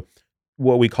 So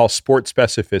what we call sport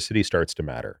specificity starts to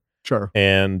matter. Sure.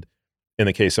 And in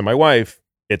the case of my wife,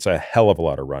 it's a hell of a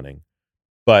lot of running.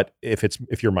 But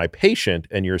if you're my patient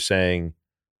and you're saying,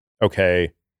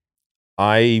 okay,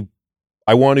 I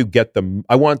want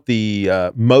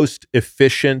the most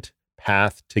efficient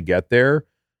path to get there,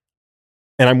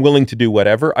 and I'm willing to do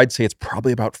whatever, I'd say it's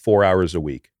probably about 4 hours a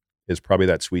week is probably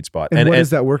that sweet spot. And what does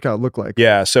that workout look like?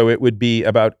 Yeah, so it would be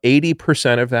about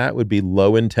 80% of that would be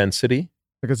low intensity.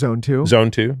 Like a zone 2? Zone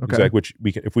 2, okay. Exactly, which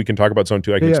if we can talk about zone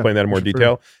 2, I can explain that in more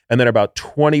detail. And then about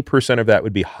 20% of that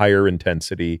would be higher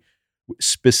intensity,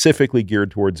 specifically geared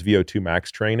towards VO2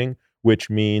 max training, which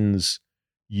means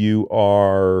you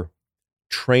are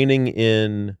training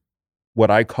in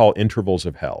what I call intervals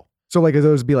of hell. So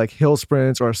those be hill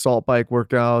sprints or assault bike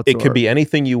workouts? It could be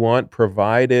anything you want,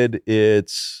 provided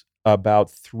it's about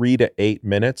 3 to 8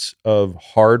 minutes of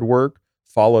hard work,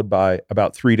 followed by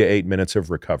about 3 to 8 minutes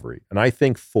of recovery. And I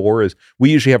think 4 is,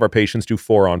 we usually have our patients do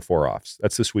 4 on, 4 offs.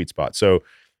 That's the sweet spot. So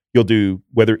you'll do,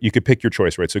 whether you could pick your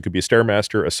choice, right? So it could be a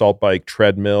Stairmaster, assault bike,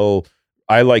 treadmill.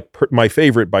 I my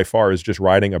favorite by far is just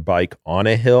riding a bike on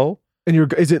a hill. And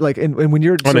when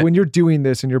you're doing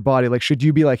this in your body, should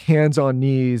you be hands on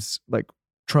knees,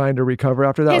 trying to recover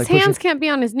after that? His hands can't be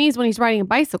on his knees when he's riding a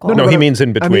bicycle. No, he means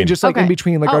in between. I mean, just in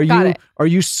between. Are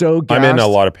you so gassed? I'm in a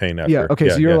lot of pain after. Yeah. Okay.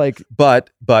 So you're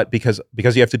but because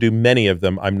you have to do many of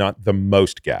them, I'm not the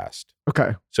most gassed.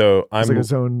 Okay. So I'm a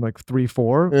zone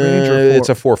 3-4 range. It's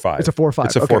a 4-5. It's a 4-5.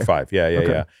 It's a 4-5.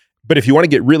 Yeah. But if you want to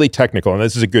get really technical, and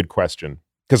this is a good question,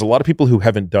 because a lot of people who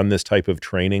haven't done this type of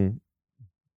training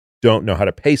don't know how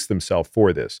to pace themselves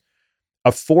for this. A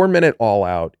 4-minute all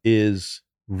out is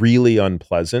really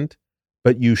unpleasant,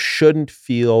 but you shouldn't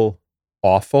feel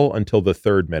awful until the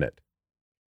 3rd minute.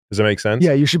 Does that make sense?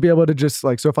 Yeah, you should be able to just so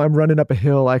if I'm running up a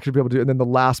hill, I should be able to do it. And then the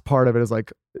last part of it is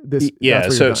this. Yeah.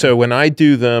 So when I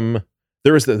do them,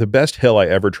 there was the best hill I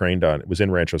ever trained on. It was in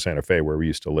Rancho Santa Fe where we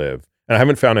used to live. And I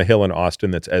haven't found a hill in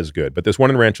Austin that's as good, but this one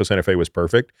in Rancho Santa Fe was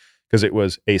perfect because it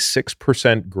was a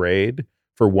 6% grade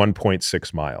for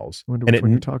 1.6 miles. I wonder which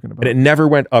one you're talking about. And it never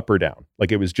went up or down.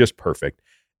 Like, it was just perfect.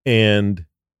 And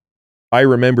I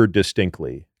remember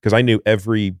distinctly, because I knew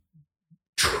every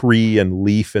tree and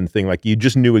leaf and thing, like you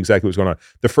just knew exactly what was going on.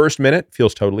 The first minute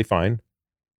feels totally fine.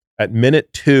 At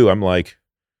minute 2, I'm like,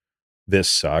 this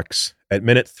sucks. At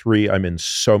minute 3, I'm in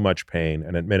so much pain.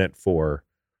 And at minute 4,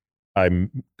 I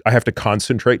have to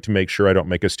concentrate to make sure I don't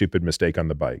make a stupid mistake on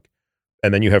the bike.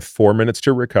 And then you have 4 minutes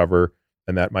to recover,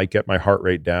 and that might get my heart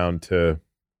rate down to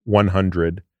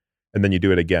 100, and then you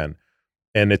do it again.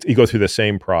 And you go through the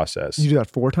same process. You do that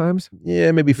 4 times?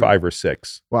 Yeah, maybe 5 or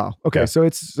 6. Wow. Okay, Yeah. so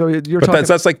you're But talking.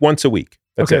 that's like once a week.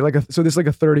 That's okay, it. so this is like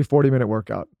a 30, 40-minute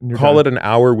workout. And you're Call done. it an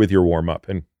hour with your warm up,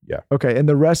 and yeah. Okay, and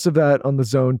the rest of that on the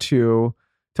zone 2,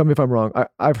 tell me if I'm wrong.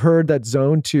 I've heard that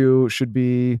zone 2 should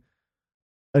be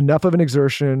enough of an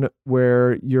exertion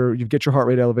where you get your heart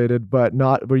rate elevated, but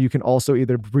not where you can also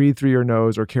either breathe through your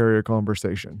nose or carry a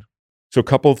conversation. So a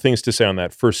couple of things to say on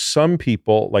that. For some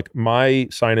people, like my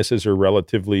sinuses are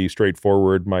relatively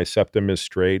straightforward. My septum is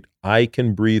straight. I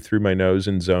can breathe through my nose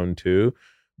in zone 2,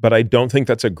 but I don't think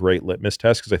that's a great litmus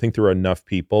test because I think there are enough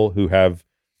people who have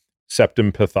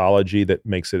septum pathology that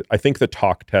makes it. I think the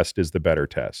talk test is the better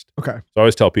test. Okay. So I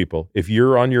always tell people, if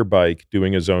you're on your bike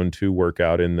doing a zone 2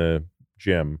 workout in the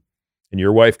gym and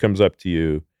your wife comes up to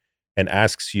you and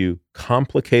asks you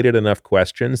complicated enough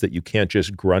questions that you can't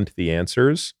just grunt the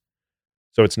answers.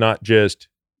 So it's not just,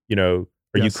 are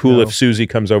you cool if Susie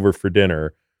comes over for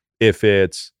dinner? If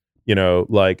it's,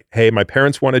 like, hey, my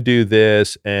parents want to do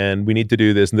this and we need to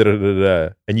do this,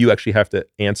 and you actually have to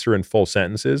answer in full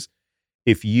sentences.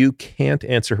 If you can't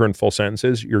answer her in full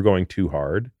sentences, you're going too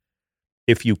hard.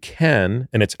 If you can,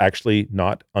 and it's actually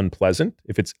not unpleasant,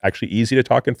 if it's actually easy to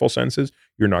talk in full sentences,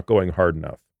 you're not going hard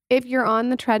enough. If you're on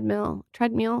the treadmill,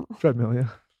 Yeah.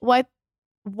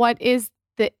 what is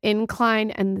the incline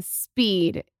and the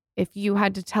speed if you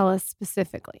had to tell us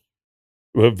specifically?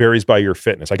 Well, it varies by your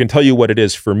fitness. I can tell you what it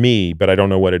is for me, but I don't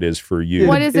know what it is for you.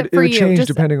 What is it for would you? change Just-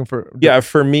 depending on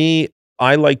For me,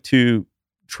 I like to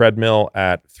treadmill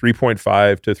at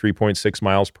 3.5 to 3.6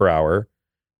 miles per hour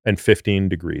and 15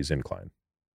 degrees incline.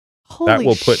 Holy That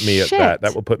will put me at shit.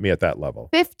 that will put me at that level.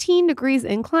 15 degrees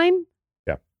incline?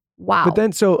 Yeah. Wow. But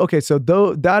then, so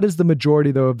though that is the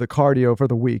majority though of the cardio for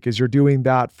the week is you're doing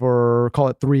that for, call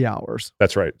it 3 hours.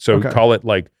 That's right. So Okay. call it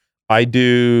like I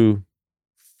do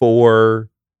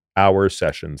 4-hour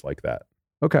sessions like that.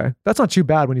 Okay. That's not too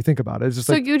bad when you think about it. It's just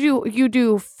so like, you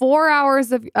do 4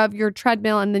 hours of your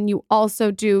treadmill, and then you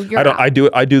also do your. I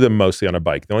do them mostly on a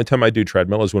bike. The only time I do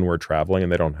treadmill is when we're traveling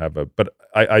and they don't have but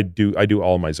I do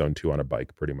all my zone 2 on a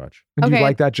bike pretty much. and do you Okay.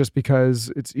 like that just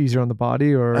because it's easier on the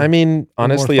body or? I mean, more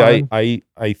honestly, fun?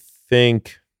 I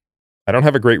think I don't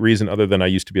have a great reason other than I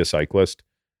used to be a cyclist.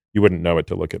 You wouldn't know it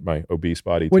to look at my obese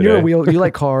body when today. you're a wheel, you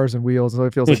like cars and wheels, so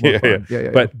it feels like more fun.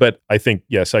 Yeah. But I think,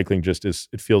 cycling just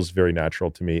it feels very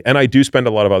natural to me. And I do spend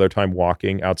a lot of other time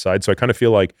walking outside. So I kind of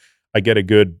feel like I get a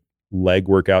good leg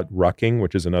workout rucking,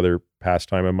 which is another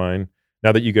pastime of mine.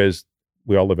 Now that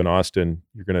we all live in Austin,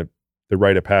 the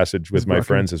rite of passage with Is my rucking.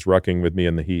 friends is rucking with me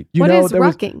in the heat. You What know, is there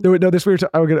was- rucking? there was- no, this we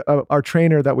were our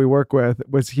trainer that we work with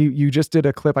was you just did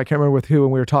a clip, I can't remember with who,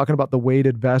 and we were talking about the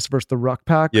weighted vest versus the ruck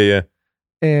pack. Yeah.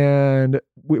 And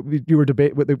we were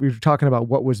talking about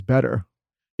what was better.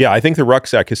 Yeah, I think the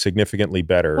rucksack is significantly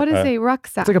better. What is a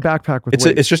rucksack? It's like a backpack with It's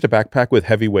weight. it's just a backpack with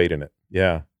heavy weight in it.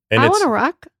 Yeah. And I it's want a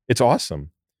ruck. it's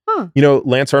awesome. Huh.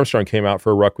 Lance Armstrong came out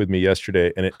for a ruck with me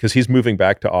yesterday, and because he's moving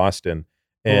back to Austin,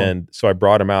 and so I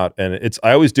brought him out, and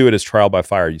I always do it as trial by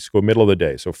fire. You just go middle of the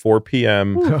day, so 4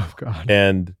 p.m. Oh God.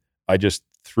 and I just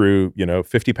threw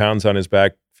 50 pounds on his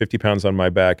back, 50 pounds on my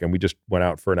back, and we just went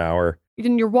out for an hour.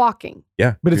 Then you're walking.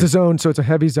 Yeah, But it's a zone, so it's a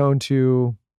heavy zone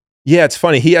too. Yeah, it's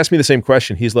funny. He asked me the same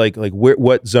question. He's like,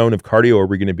 what zone of cardio are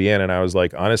we going to be in? And I was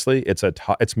like, honestly, it's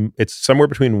somewhere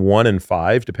between 1 and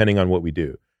 5, depending on what we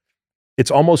do.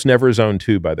 It's almost never zone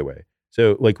 2, by the way.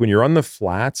 So like when you're on the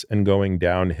flats and going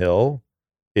downhill,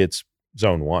 it's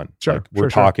zone 1. Sure, Like, we're sure.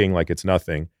 talking like it's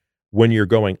nothing. When you're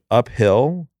going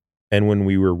uphill and when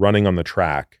we were running on the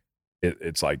track,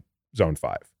 it's like zone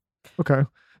 5. Okay.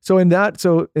 So in that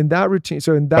routine,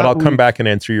 But I'll come back and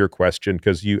answer your question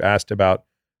because you asked about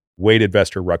weighted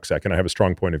vest or rucksack, and I have a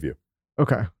strong point of view.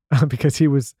 Okay. Because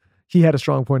he had a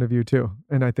strong point of view too.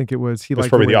 And I think it was, he That's liked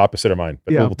probably way- the opposite of mine.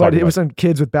 But yeah, we'll talk but it about was on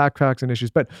kids with backpacks and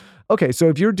issues. But okay, so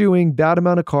if you're doing that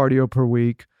amount of cardio per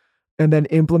week and then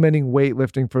implementing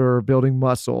weightlifting for building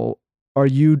muscle, are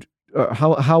you,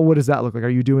 what does that look like? Are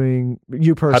you doing,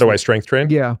 you personally? How do I strength train?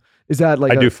 Yeah. Is that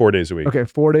like I do 4 days a week. Okay,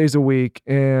 4 days a week.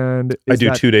 And I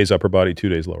do 2 days upper body, 2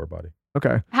 days lower body.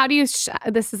 Okay. How do you,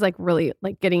 this is like really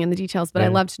like getting in the details, but I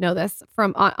love to know this.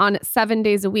 From on 7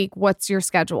 days a week, what's your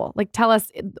schedule? Like tell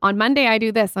us, on Monday I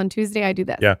do this, on Tuesday I do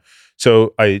this. Yeah.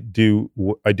 So I do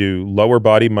lower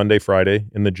body Monday, Friday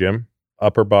in the gym,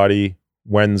 upper body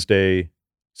Wednesday,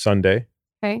 Sunday.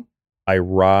 Okay. I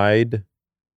ride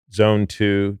zone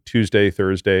 2 Tuesday,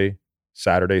 Thursday,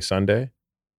 Saturday, Sunday.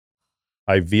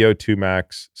 I VO2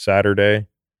 max Saturday,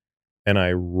 and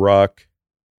I ruck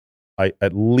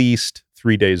at least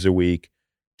 3 days a week.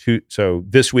 So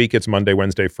this week it's Monday,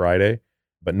 Wednesday, Friday,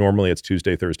 but normally it's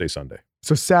Tuesday, Thursday, Sunday.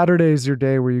 So Saturday is your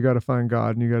day where you got to find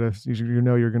God, and you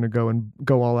know you're going to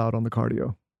go all out on the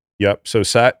cardio. Yep.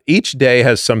 So each day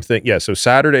has something. Yeah. So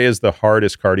Saturday is the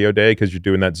hardest cardio day because you're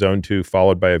doing that zone 2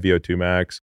 followed by a VO2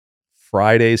 max.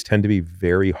 Fridays tend to be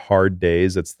very hard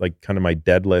days. It's like kind of my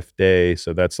deadlift day.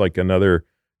 So that's like another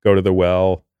go to the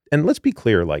well. And let's be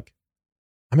clear, like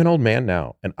I'm an old man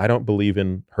now and I don't believe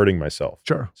in hurting myself.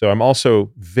 Sure. So I'm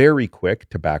also very quick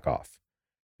to back off.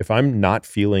 If I'm not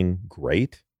feeling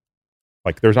great,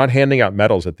 like there's not handing out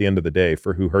medals at the end of the day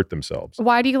for who hurt themselves.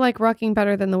 Why do you like rucking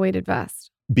better than the weighted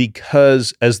vest?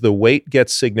 Because as the weight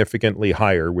gets significantly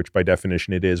higher, which by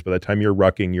definition it is, by the time you're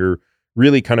rucking, you're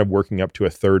really kind of working up to a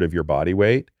third of your body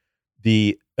weight.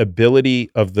 The ability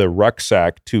of the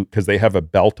rucksack because they have a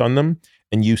belt on them,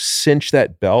 and you cinch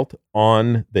that belt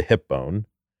on the hip bone.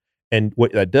 And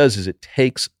what that does is it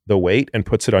takes the weight and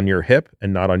puts it on your hip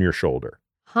and not on your shoulder.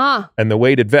 Huh. And the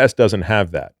weighted vest doesn't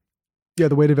have that. Yeah,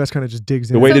 the weighted vest kind of just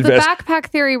digs in. The So weighted the vest, backpack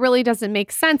theory really doesn't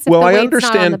make sense if the weight's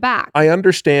not on the back. I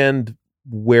understand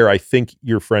where I think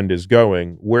your friend is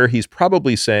going. Where he's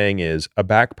probably saying is a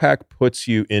backpack puts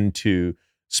you into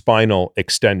spinal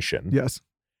extension. Yes.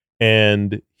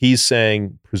 And he's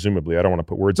saying, presumably, I don't want to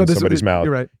put words in somebody's mouth.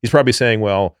 You're right. He's probably saying,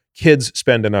 well, kids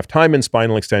spend enough time in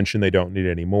spinal extension, they don't need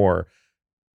any more.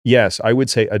 Yes, I would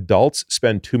say adults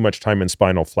spend too much time in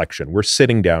spinal flexion. We're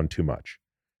sitting down too much,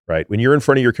 right? When you're in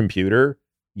front of your computer,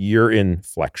 you're in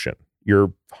flexion.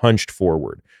 You're hunched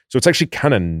forward. So it's actually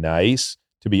kind of nice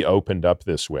to be opened up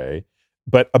this way.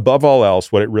 But above all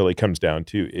else, what it really comes down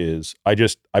to is I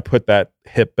put that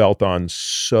hip belt on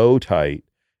so tight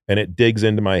and it digs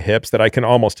into my hips that I can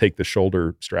almost take the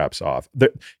shoulder straps off.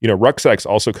 Rucksacks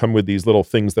also come with these little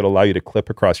things that allow you to clip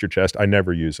across your chest. I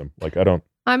never use them. Like I don't.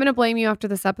 I'm going to blame you after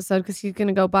this episode because he's going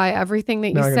to go buy everything that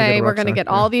you No, I'm gonna say. get a We're going to rucksack, get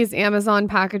all these Amazon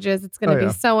packages. It's going to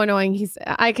be so annoying.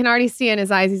 I can already see in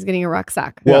his eyes he's getting a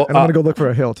rucksack. Well, and I'm going to go look for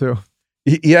a hill too.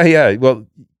 Yeah. Well,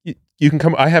 you can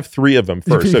come. I have 3 of them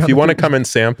first. So if you want to come and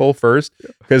sample first,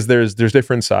 because there's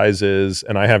different sizes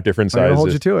and I have different sizes. I'll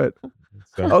hold you to it.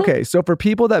 So. Okay. So for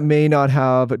people that may not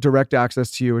have direct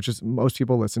access to you, which is most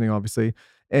people listening, obviously,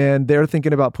 and they're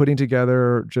thinking about putting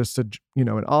together just an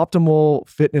optimal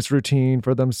fitness routine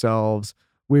for themselves,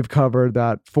 we've covered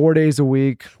that 4 days a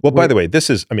week. Well, by the way,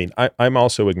 I'm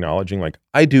also acknowledging like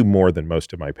I do more than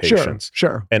most of my patients.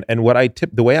 Sure. And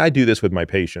the way I do this with my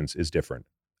patients is different.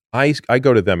 I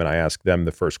go to them and I ask them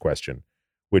the first question,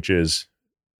 which is,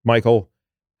 Michael,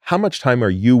 how much time are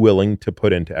you willing to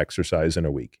put into exercise in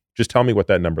a week? Just tell me what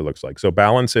that number looks like. So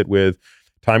balance it with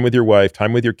time with your wife,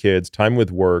 time with your kids, time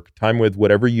with work, time with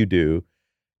whatever you do,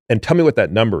 and tell me what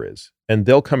that number is. And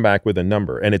they'll come back with a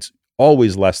number, and it's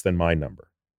always less than my number.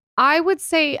 I would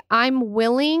say I'm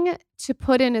willing to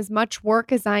put in as much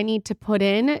work as I need to put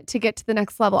in to get to the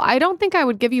next level. I don't think I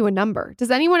would give you a number.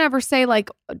 Does anyone ever say like,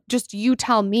 just you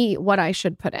tell me what I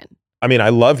should put in? I mean, I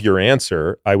love your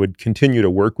answer. I would continue to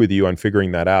work with you on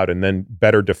figuring that out and then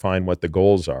better define what the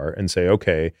goals are and say,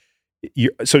 okay,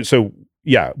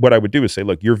 what I would do is say,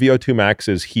 look, your VO2 max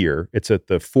is here. It's at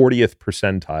the 40th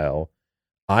percentile.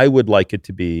 I would like it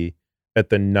to be at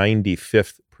the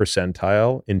 95th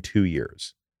percentile in 2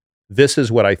 years. This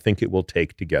is what I think it will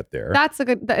take to get there. That's a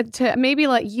good, to maybe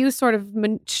let you sort of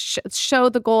show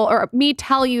the goal or me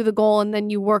tell you the goal and then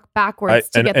you work backwards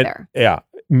to get there. Yeah.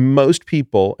 Most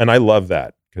people, and I love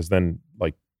that because then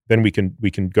we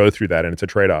can go through that and it's a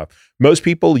trade-off. Most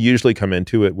people usually come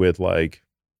into it with like,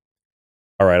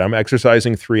 all right, I'm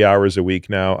exercising 3 hours a week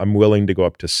now. I'm willing to go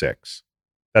up to 6.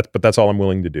 That's all I'm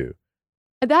willing to do.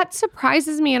 That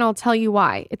surprises me and I'll tell you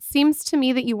why. It seems to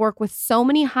me that you work with so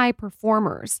many high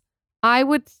performers. I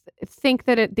would think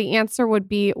that the answer would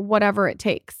be whatever it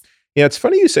takes. Yeah, it's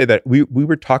funny you say that. We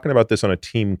were talking about this on a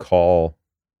team call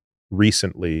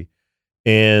recently,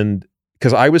 and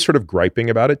because I was sort of griping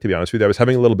about it, to be honest with you. I was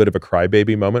having a little bit of a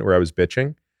crybaby moment where I was bitching.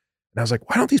 And I was like,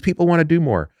 why don't these people want to do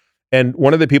more? And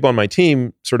one of the people on my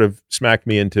team sort of smacked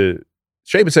me into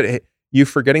shape and said, hey, you're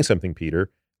forgetting something,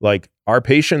 Peter. Like our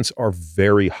patients are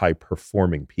very high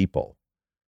performing people.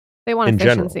 They want in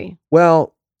efficiency. general.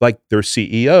 Well, like they're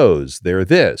CEOs, they're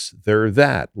this, they're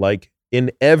that. Like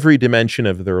in every dimension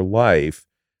of their life,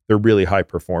 they're really high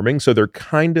performing. So they're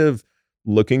kind of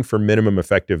looking for minimum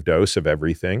effective dose of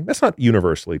everything. That's not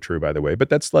universally true, by the way, but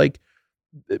that's like,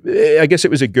 I guess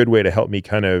it was a good way to help me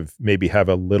kind of maybe have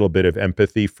a little bit of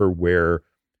empathy for where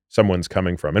someone's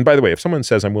coming from. And by the way, if someone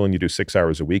says I'm willing to do 6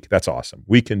 hours a week, that's awesome.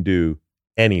 We can do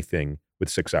anything with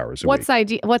 6 hours a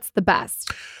week. What's the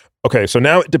best? Okay, so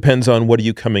now it depends on what are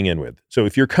you coming in with. So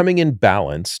if you're coming in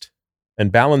balanced,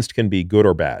 and balanced can be good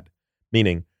or bad,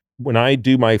 meaning when I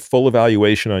do my full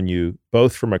evaluation on you,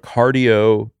 both from a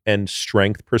cardio and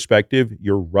strength perspective,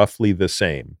 you're roughly the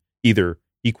same, either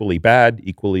equally bad,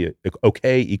 equally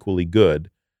okay, equally good,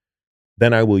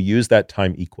 then I will use that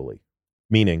time equally.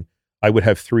 Meaning I would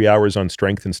have 3 hours on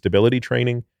strength and stability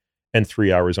training and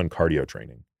 3 hours on cardio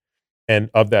training.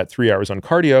 And of that 3 hours on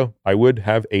cardio, I would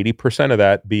have 80% of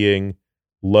that being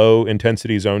low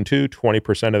intensity zone 2,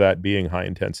 20% of that being high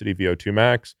intensity VO2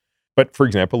 max. But for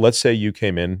example, let's say you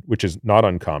came in, which is not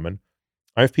uncommon.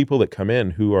 I have people that come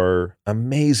in who are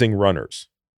amazing runners,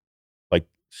 like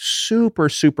super,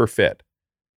 super fit.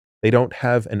 They don't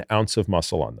have an ounce of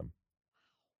muscle on them.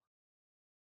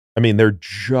 I mean, they're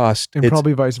just... And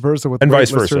probably vice versa with and vice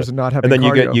versa. And not having and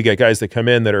then cardio. you get guys that come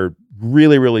in that are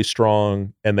really, really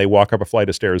strong and they walk up a flight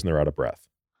of stairs and they're out of breath.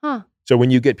 Huh. So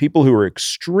when you get people who are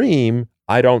extreme,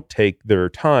 I don't take their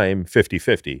time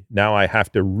 50-50. Now I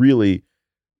have to really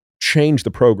change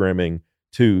the programming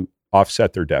to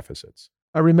offset their deficits.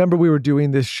 I remember we were doing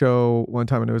this show one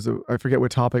time and it was, I forget what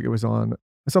topic it was on,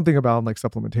 something about like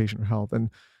supplementation or health.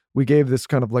 And we gave this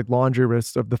kind of like laundry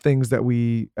list of the things that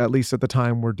we, at least at the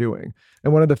time, were doing.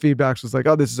 And one of the feedbacks was like,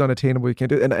 oh, this is unattainable. You can't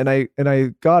do it. And I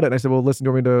got it. And I said, well, listen, do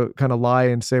you want me to kind of lie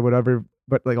and say whatever?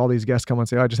 But like all these guests come on and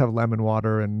say, oh, I just have lemon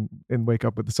water and wake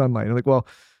up with the sunlight. And I'm like, well,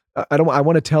 I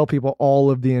want to tell people all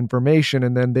of the information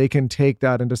and then they can take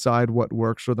that and decide what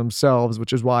works for themselves,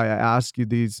 which is why I ask you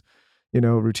these,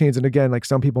 routines. And again, like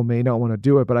some people may not want to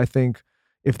do it, but I think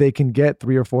if they can get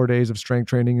 3 or 4 days of strength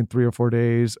training and 3 or 4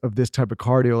 days of this type of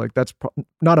cardio, like that's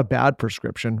not a bad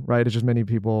prescription, right? It's just many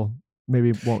people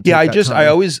maybe won't. Yeah,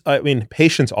 I mean,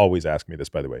 patients always ask me this,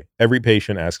 by the way. Every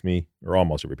patient asks me, or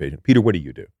almost every patient, Peter, what do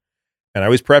you do? And I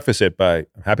always preface it by,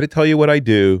 I'm happy to tell you what I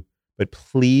do, but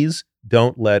please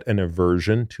don't let an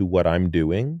aversion to what I'm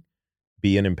doing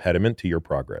be an impediment to your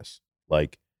progress.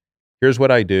 Like, here's what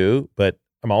I do, but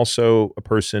I'm also a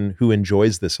person who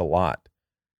enjoys this a lot.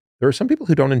 There are some people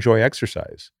who don't enjoy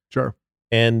exercise. Sure.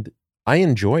 And I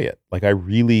enjoy it. Like I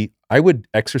would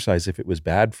exercise if it was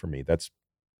bad for me. That's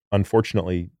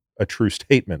unfortunately a true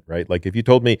statement, right? Like if you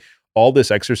told me all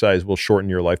this exercise will shorten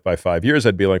your life by 5 years,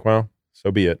 I'd be like, well,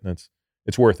 so be it.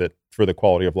 It's worth it for the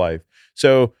quality of life.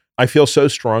 So I feel so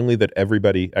strongly that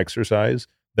everybody exercise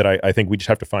that I think we just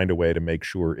have to find a way to make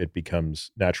sure it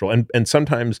becomes natural. And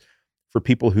sometimes for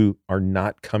people who are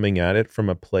not coming at it from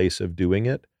a place of doing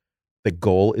it, the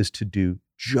goal is to do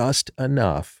just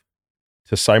enough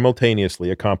to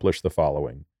simultaneously accomplish the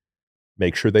following.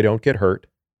 Make sure they don't get hurt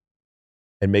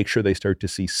and make sure they start to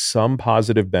see some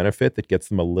positive benefit that gets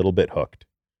them a little bit hooked.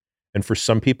 And for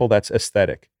some people, that's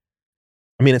aesthetic.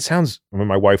 I mean,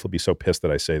 my wife will be so pissed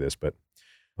that I say this, but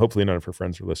hopefully none of her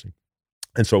friends are listening.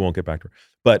 And so I won't get back to her.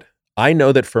 But I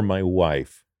know that for my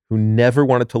wife, who never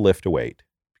wanted to lift a weight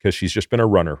because she's just been a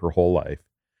runner her whole life,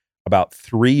 about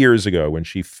 3 years ago, when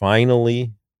she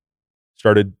finally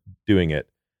started doing it,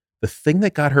 the thing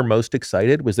that got her most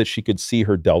excited was that she could see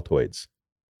her deltoids.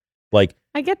 Like,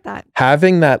 I get that.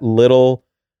 Having that little,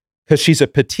 because she's a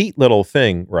petite little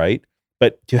thing, right?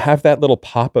 But to have that little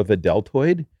pop of a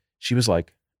deltoid, she was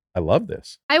like, I love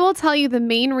this. I will tell you the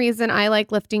main reason I like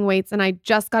lifting weights, and I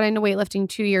just got into weightlifting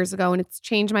 2 years ago, and it's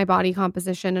changed my body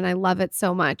composition, and I love it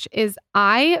so much, is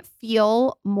I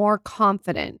feel more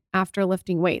confident after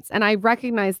lifting weights. And I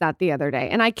recognized that the other day.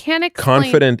 And I can't explain.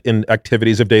 Confident in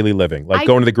activities of daily living, like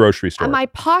going to the grocery store. My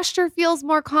posture feels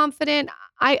more confident.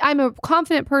 I'm a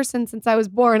confident person since I was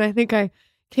born. I think I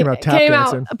came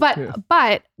out.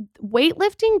 But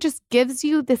weightlifting just gives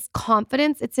you this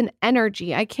confidence. It's an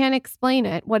energy. I can't explain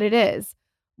it, what it is,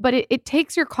 but it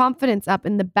takes your confidence up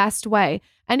in the best way.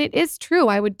 And it is true.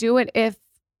 I would do it if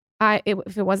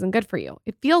it wasn't good for you.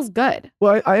 It feels good.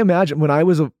 Well, I imagine when I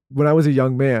was a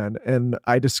young man and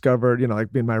I discovered, like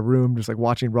in my room, just like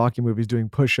watching Rocky movies, doing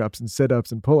push-ups and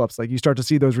sit-ups and pull-ups, like you start to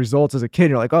see those results as a kid. And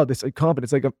you're like, oh, this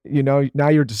confidence, like, now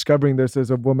you're discovering this as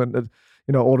a woman that,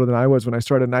 older than I was when I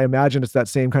started. And I imagine it's that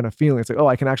same kind of feeling. It's like, oh,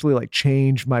 I can actually like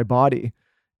change my body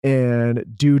and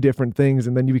do different things.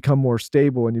 And then you become more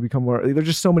stable and you become more, there's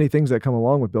just so many things that come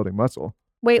along with building muscle.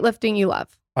 Weightlifting you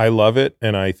love. I love it,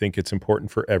 and I think it's important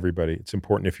for everybody. It's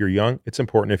important if you're young. It's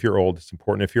important if you're old. It's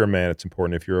important if you're a man. It's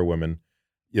important if you're a woman.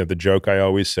 You know, the joke I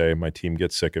always say, my team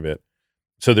gets sick of it.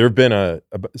 So there have been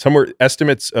somewhere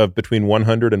estimates of between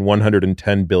 100 and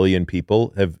 110 billion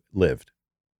people have lived,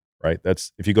 right?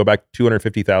 That's, if you go back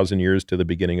 250,000 years to the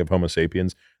beginning of Homo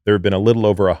sapiens, there have been a little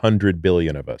over 100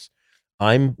 billion of us.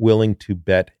 I'm willing to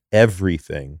bet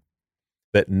everything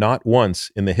that not once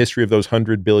in the history of those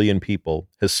 100 billion people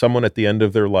has someone at the end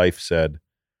of their life said,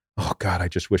 oh God, I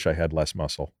just wish I had less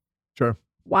muscle. Sure.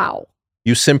 Wow.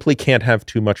 You simply can't have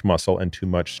too much muscle and too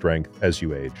much strength as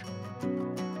you age.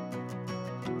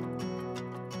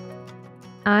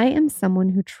 I am someone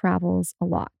who travels a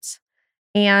lot,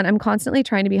 and I'm constantly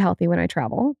trying to be healthy when I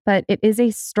travel, but it is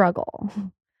a struggle.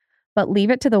 But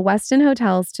leave it to the Westin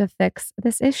hotels to fix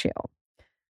this issue.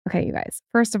 Okay, you guys,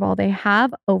 first of all, they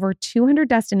have over 200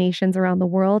 destinations around the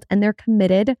world, and they're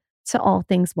committed to all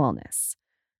things wellness.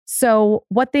 So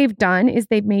what they've done is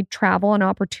they've made travel an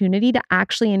opportunity to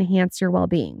actually enhance your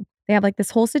well-being. They have like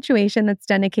this whole situation that's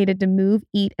dedicated to move,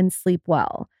 eat, and sleep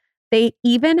well. They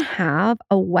even have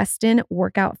a Westin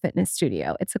workout fitness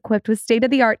studio. It's equipped with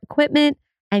state-of-the-art equipment,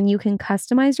 and you can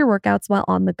customize your workouts while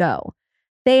on the go.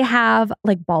 They have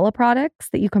like Bala products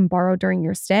that you can borrow during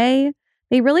your stay.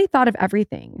 They really thought of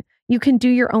everything. You can do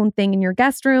your own thing in your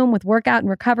guest room with workout and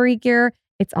recovery gear.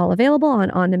 It's all available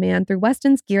on demand through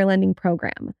Westin's gear lending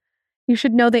program. You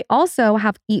should know they also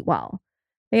have Eat Well.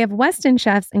 They have Westin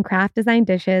chefs and craft design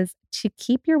dishes to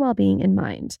keep your well-being in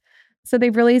mind. So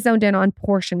they've really zoned in on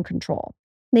portion control.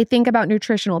 They think about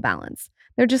nutritional balance.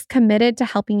 They're just committed to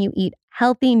helping you eat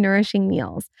healthy, nourishing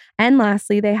meals. And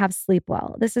lastly, they have Sleep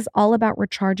Well. This is all about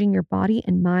recharging your body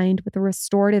and mind with a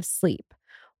restorative sleep.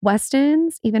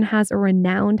 Westin's even has a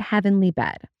renowned heavenly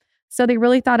bed. So they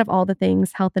really thought of all the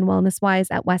things health and wellness-wise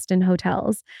at Westin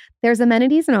hotels. There's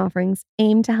amenities and offerings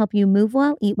aimed to help you move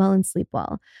well, eat well, and sleep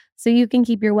well, so you can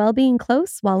keep your well-being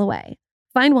close while away.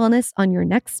 Find wellness on your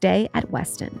next stay at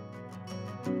Westin.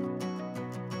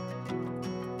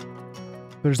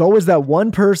 There's always that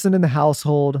one person in the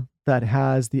household that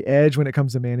has the edge when it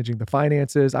comes to managing the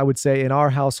finances. I would say in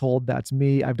our household, that's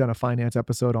me. I've done a finance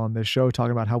episode on this show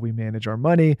talking about how we manage our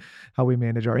money, how we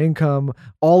manage our income,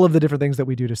 all of the different things that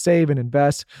we do to save and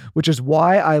invest, which is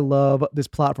why I love this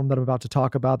platform that I'm about to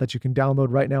talk about that you can download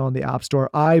right now on the App Store,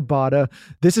 Ibotta.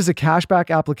 This is a cashback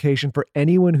application for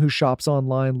anyone who shops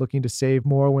online looking to save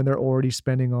more when they're already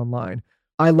spending online.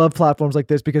 I love platforms like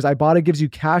this because Ibotta gives you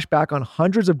cash back on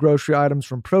hundreds of grocery items,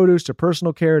 from produce to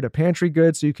personal care to pantry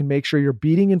goods, so you can make sure you're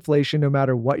beating inflation no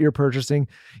matter what you're purchasing.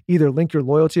 Either link your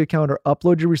loyalty account or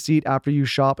upload your receipt after you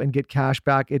shop and get cash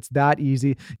back. It's that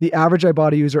easy. The average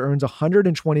Ibotta user earns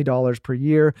 $120 per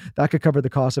year. That could cover the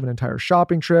cost of an entire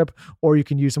shopping trip, or you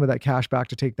can use some of that cash back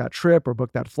to take that trip or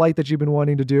book that flight that you've been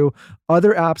wanting to do.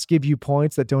 Other apps give you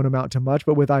points that don't amount to much,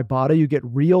 but with Ibotta, you get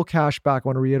real cash back. I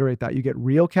want to reiterate that. You get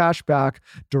real cash back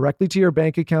directly to your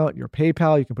bank account, your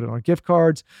PayPal. You can put it on gift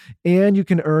cards, and you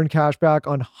can earn cash back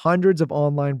on hundreds of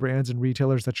online brands and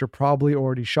retailers that you're probably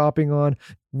already shopping on.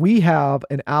 We have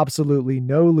an absolutely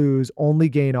no lose, only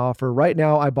gain offer. Right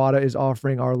now, Ibotta is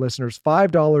offering our listeners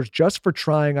 $5 just for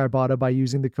trying Ibotta by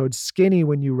using the code SKINNY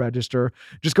when you register.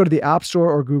 Just go to the App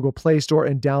Store or Google Play Store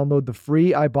and download the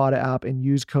free Ibotta app and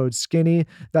use code SKINNY.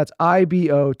 That's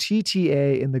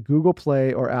IBOTTA in the Google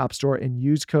Play or App Store and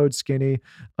use code SKINNY.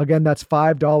 Again, that's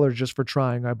 $5 just for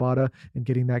trying Ibotta and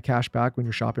getting that cash back when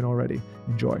you're shopping already.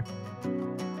 Enjoy.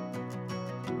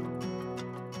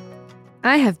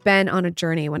 I have been on a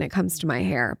journey when it comes to my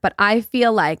hair, but I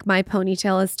feel like my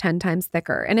ponytail is 10 times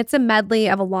thicker, and it's a medley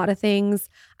of a lot of things.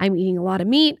 I'm eating a lot of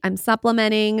meat, I'm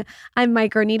supplementing, I'm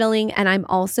microneedling, and I'm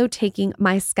also taking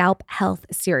my scalp health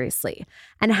seriously.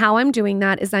 And how I'm doing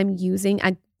that is I'm using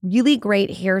a really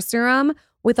great hair serum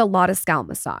with a lot of scalp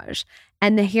massage.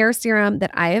 And the hair serum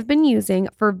that I have been using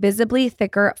for visibly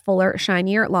thicker, fuller,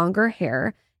 shinier, longer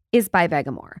hair is by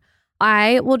Vegamour.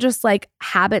 I will just like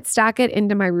habit stack it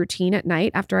into my routine at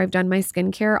night after I've done my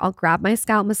skincare. I'll grab my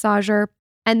scalp massager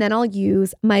and then I'll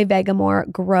use my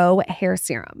Vegamour Grow hair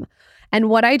serum. And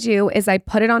what I do is I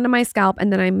put it onto my scalp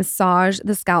and then I massage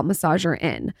the scalp massager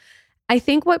in. I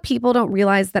think what people don't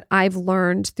realize that I've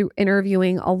learned through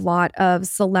interviewing a lot of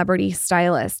celebrity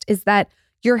stylists is that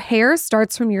your hair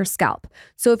starts from your scalp.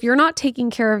 So if you're not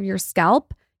taking care of your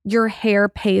scalp, your hair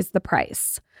pays the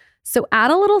price. So add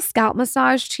a little scalp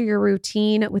massage to your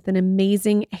routine with an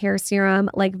amazing hair serum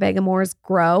like Vegamour's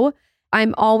Grow,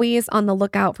 I'm always on the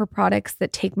lookout for products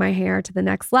that take my hair to the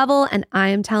next level, and I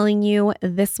am telling you,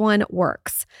 this one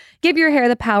works. Give your hair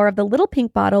the power of the little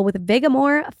pink bottle with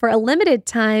Vegamore. For a limited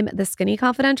time, the Skinny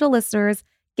Confidential listeners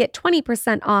get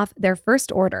 20% off their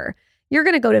first order. You're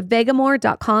going to go to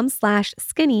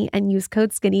vegamore.com/skinny and use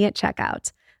code skinny at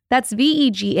checkout. That's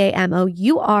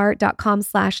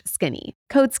vegamor.com/skinny.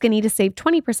 Code skinny to save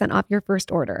 20% off your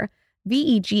first order.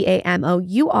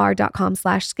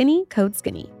 vegamor.com/skinny, code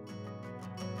skinny.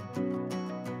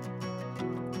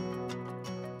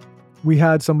 We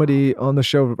had somebody on the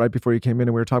show right before you came in,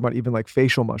 and we were talking about even like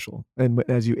facial muscle, and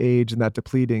as you age and that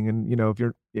depleting, and if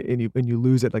you're and you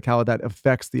lose it, like how that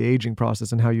affects the aging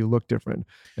process and how you look different,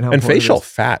 and how important it facial is.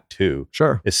 fat too.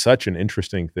 Sure, is such an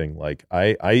interesting thing. Like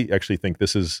I actually think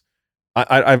this is.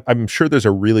 I'm sure there's a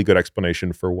really good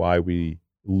explanation for why we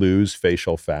lose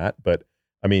facial fat, but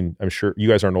I mean, I'm sure you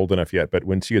guys aren't old enough yet, but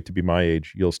once you get to be my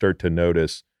age, you'll start to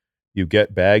notice you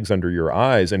get bags under your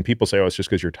eyes, and people say, oh, it's just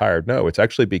because you're tired. No, it's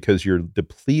actually because you're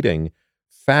depleting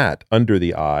fat under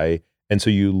the eye. And so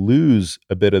you lose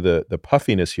a bit of the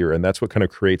puffiness here, and that's what kind of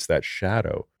creates that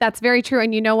shadow. That's very true.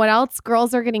 And you know what else?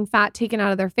 Girls are getting fat taken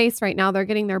out of their face right now. They're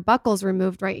getting their buckles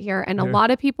removed right here. And a lot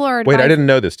of people are advised. Wait, I didn't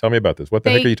know this. Tell me about this. What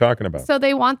the heck are you talking about? So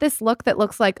they want this look that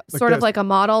looks like sort of like a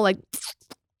model. Like,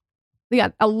 yeah,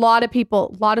 a lot of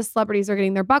celebrities are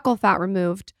getting their buckle fat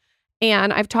removed.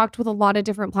 And I've talked with a lot of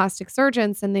different plastic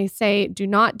surgeons, and they say, do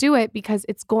not do it because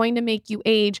it's going to make you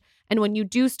age. And when you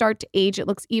do start to age, it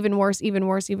looks even worse, even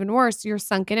worse, even worse. You're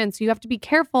sunken in. So you have to be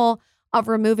careful of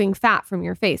removing fat from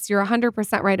your face. You're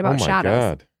 100% right about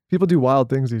shadows. God. people do wild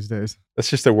things these days. That's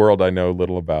just a world I know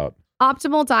little about.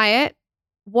 Optimal diet.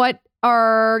 What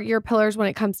are your pillars when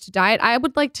it comes to diet? I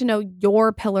would like to know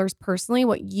your pillars personally,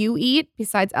 what you eat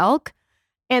besides elk.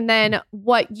 And then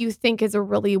what you think is a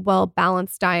really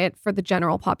well-balanced diet for the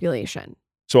general population.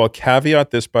 So I'll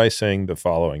caveat this by saying the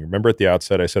following. Remember at the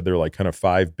outset, I said there are like kind of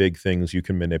 5 big things you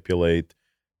can manipulate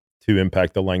to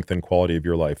impact the length and quality of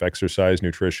your life. Exercise,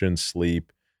 nutrition,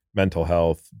 sleep, mental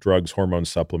health, drugs, hormones,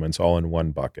 supplements, all in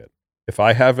one bucket. If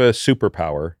I have a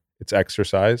superpower, it's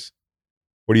exercise.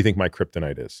 What do you think my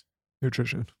kryptonite is?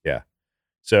 Nutrition. Yeah.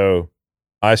 So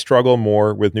I struggle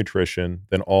more with nutrition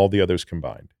than all the others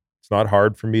combined. It's not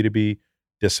hard for me to be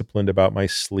disciplined about my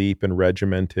sleep and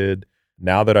regimented.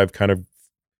 Now that I've kind of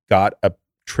got a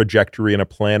trajectory and a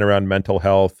plan around mental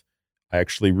health, I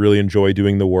actually really enjoy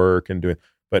doing the work and doing,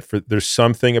 but there's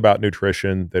something about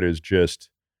nutrition that is just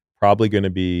probably going to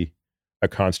be a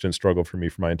constant struggle for me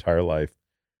for my entire life.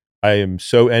 I am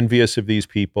so envious of these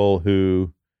people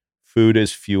who food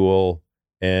is fuel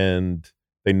and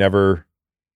they never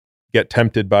get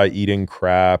tempted by eating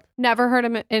crap. Never heard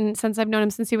him, and since I've known him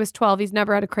since he was 12, he's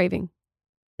never had a craving.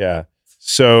 Yeah.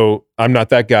 So I'm not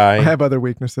that guy. I have other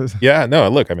weaknesses. Yeah, no,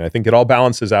 look, I mean, I think it all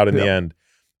balances out in the end.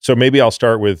 So maybe I'll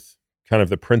start with kind of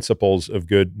the principles of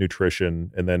good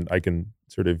nutrition, and then I can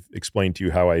sort of explain to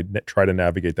you how I try to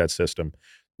navigate that system.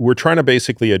 We're trying to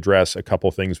basically address a couple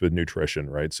things with nutrition,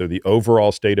 right? So the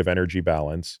overall state of energy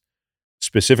balance,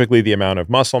 specifically the amount of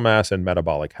muscle mass and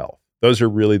metabolic health. Those are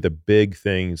really the big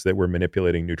things that we're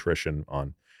manipulating nutrition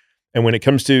on. And when it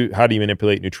comes to how do you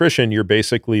manipulate nutrition, you're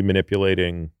basically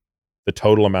manipulating the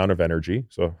total amount of energy.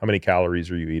 So how many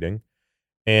calories are you eating?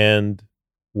 And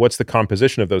what's the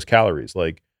composition of those calories?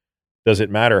 Like, does it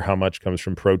matter how much comes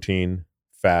from protein,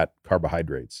 fat,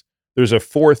 carbohydrates? There's a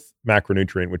fourth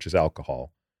macronutrient, which is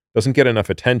alcohol. Doesn't get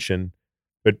enough attention,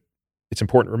 but it's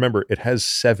important to remember it has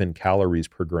 7 calories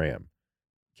per gram.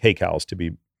 kcals to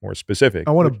be more specific.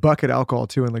 I want to bucket alcohol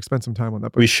too and like spend some time on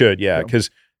that. We should, yeah, because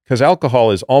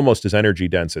alcohol is almost as energy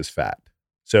dense as fat.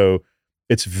 So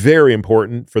it's very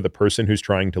important for the person who's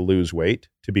trying to lose weight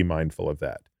to be mindful of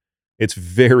that. It's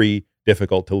very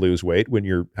difficult to lose weight when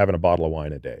you're having a bottle of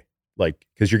wine a day, like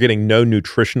because you're getting no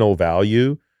nutritional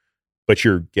value, but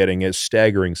you're getting a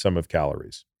staggering sum of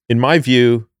calories. In my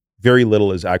view, very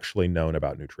little is actually known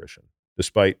about nutrition,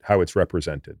 despite how it's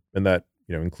represented, and that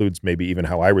includes maybe even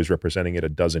how I was representing it a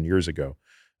dozen years ago.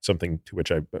 Something to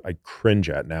which I cringe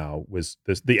at now was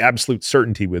the absolute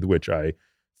certainty with which I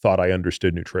thought I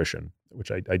understood nutrition,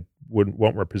 which I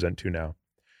won't represent to now.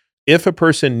 If a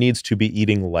person needs to be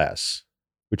eating less,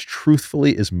 which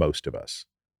truthfully is most of us,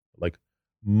 like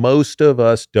most of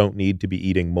us don't need to be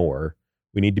eating more.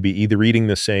 We need to be either eating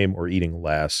the same or eating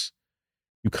less.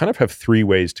 You kind of have 3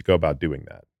 ways to go about doing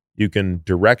that. You can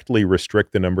directly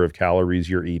restrict the number of calories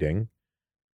you're eating.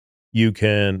 You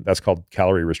can, that's called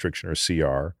calorie restriction or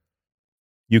CR.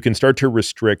 You can start to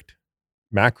restrict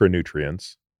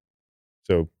macronutrients.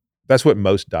 So that's what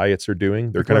most diets are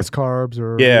doing. They're Like kind less of carbs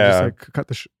or Yeah. just like cut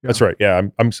the. That's right. Yeah,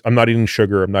 I'm not eating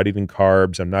sugar. I'm not eating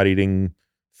carbs. I'm not eating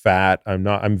fat.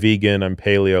 I'm vegan. I'm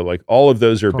paleo. Like all of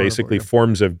those are Carnivore, basically yeah.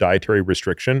 forms of dietary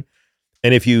restriction.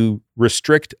 And if you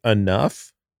restrict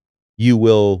enough, you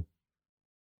will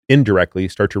indirectly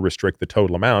start to restrict the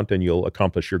total amount and you'll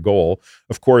accomplish your goal.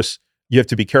 Of course, you have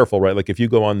to be careful, right? Like if you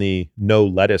go on the no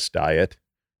lettuce diet,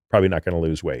 probably not going to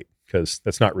lose weight because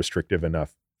that's not restrictive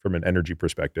enough from an energy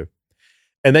perspective.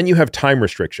 And then you have time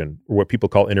restriction, or what people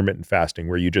call intermittent fasting,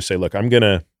 where you just say, look, I'm going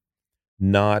to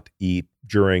not eat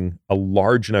during a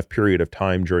large enough period of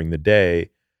time during the day.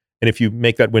 And if you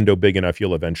make that window big enough,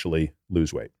 you'll eventually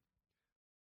lose weight.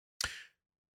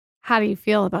 How do you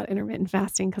feel about intermittent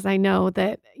fasting? Because I know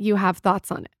that you have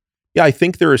thoughts on it. Yeah, I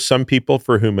think there are some people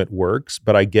for whom it works,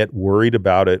 but I get worried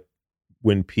about it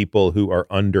when people who are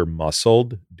under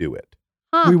muscled do it.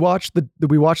 Huh. We watched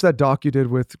that doc you did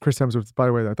with Chris Hemsworth. By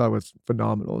the way, that I thought was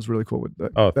phenomenal. It was really cool.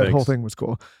 That whole Thanks. thing was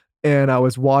cool. And I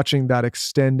was watching that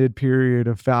extended period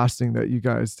of fasting that you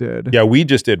guys did. Yeah, we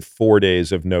just did 4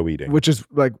 days of no eating. Which is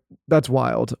like, that's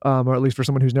wild. Or at least for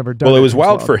someone who's never done it. Well, it was it's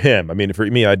wild for him. I mean, for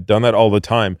me, I'd done that all the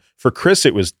time. For Chris,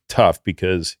 it was tough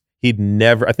because he'd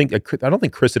never, I don't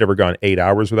think Chris had ever gone 8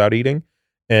 hours without eating.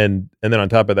 And then on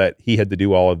top of that, he had to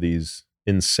do all of these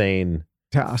insane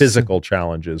Tasks. physical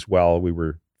challenges while we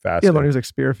were fasting. Yeah, when he was like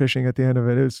spearfishing at the end of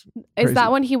it. It was Is crazy.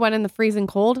 that when he went in the freezing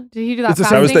cold? Did he do that? It's the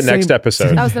fasting? That was the next Same-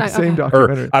 episode. That was the next- same okay.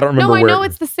 documentary. Or I don't remember No, I where. know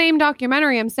it's the same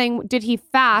documentary. I'm saying, did he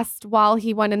fast while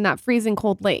he went in that freezing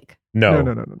cold lake? No.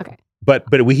 No. Okay. But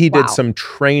he Wow. did some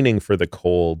training for the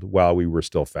cold while we were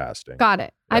still fasting. Got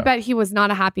it. I Yeah. bet he was not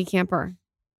a happy camper.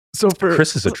 So for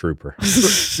Chris is a trooper.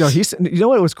 no, you know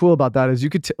what was cool about that is you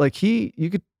could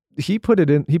he put it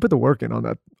in, he put the work in on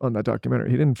that documentary.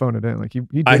 He didn't phone it in. Like he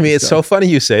did I mean, the it's so stuff. funny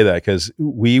you say that because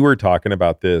we were talking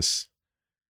about this.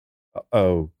 I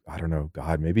don't know,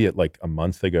 God, maybe like a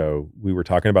month ago, we were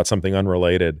talking about something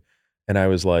unrelated. And I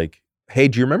was like, hey,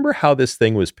 do you remember how this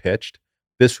thing was pitched?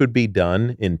 This would be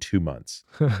done in 2 months,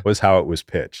 was how it was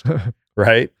pitched.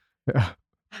 Right? Yeah.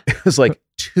 It was like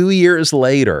 2 years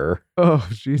later, Oh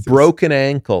Jesus. broken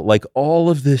ankle, like all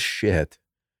of this shit.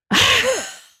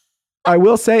 I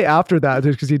will say after that,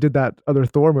 because he did that other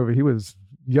Thor movie, he was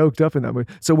yoked up in that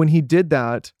movie. So when he did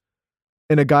that,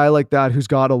 and a guy like that who's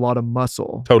got a lot of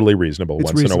muscle, Totally reasonable it's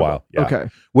once in reasonable. a while. Yeah. Okay.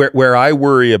 Where I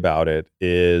worry about it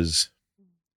is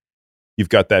you've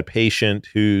got that patient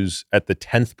who's at the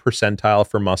 10th percentile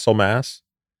for muscle mass,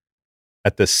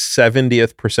 at the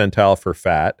 70th percentile for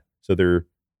fat. So they're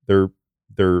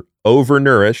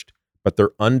overnourished, but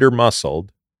they're under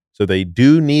muscled. So they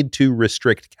do need to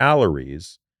restrict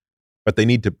calories, but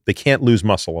they can't lose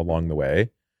muscle along the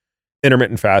way.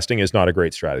 Intermittent fasting is not a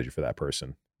great strategy for that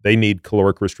person. They need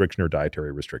caloric restriction or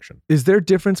dietary restriction. Is there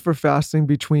difference for fasting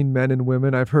between men and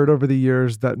women? I've heard over the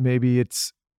years that maybe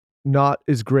it's not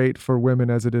as great for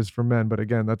women as it is for men. But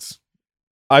again,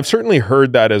 I've certainly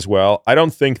heard that as well. I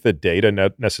don't think the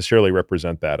data necessarily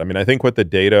represent that. I mean, I think what the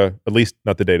data, at least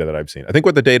not the data that I've seen, I think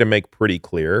what the data make pretty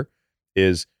clear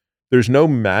is there's no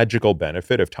magical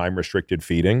benefit of time-restricted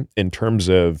feeding in terms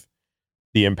of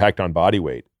the impact on body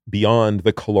weight beyond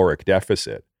the caloric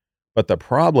deficit. But the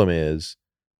problem is,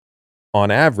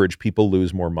 on average, people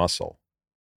lose more muscle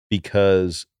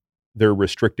because they're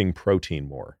restricting protein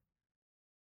more.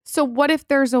 So what if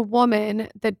there's a woman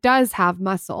that does have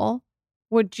muscle?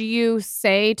 Would you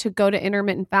say to go to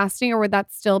intermittent fasting, or would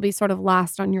that still be sort of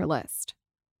last on your list?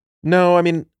 No, I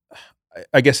mean,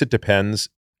 I guess it depends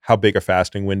how big a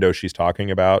fasting window she's talking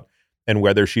about and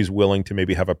whether she's willing to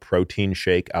maybe have a protein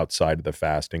shake outside of the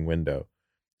fasting window.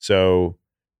 So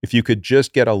if you could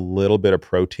just get a little bit of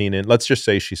protein in, let's just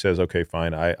say she says, okay,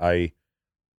 fine,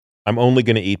 I'm only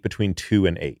going to eat between 2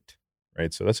 and 8,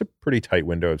 right? So that's a pretty tight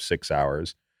window of 6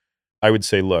 hours. I would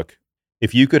say, look,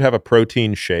 if you could have a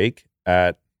protein shake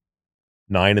at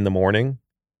 9 in the morning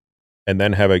and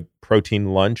then have a protein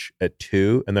lunch at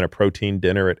 2 and then a protein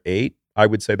dinner at 8, I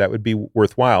would say that would be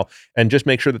worthwhile. And just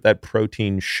make sure that that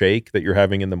protein shake that you're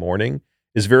having in the morning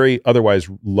is very otherwise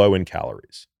low in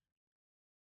calories.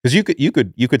 Because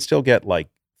you could still get like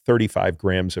 35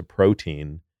 grams of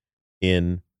protein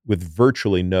in with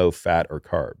virtually no fat or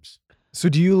carbs. so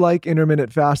do you like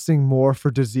intermittent fasting more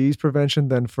for disease prevention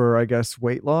than for, I guess,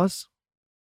 weight loss?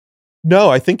 No,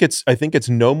 I think it's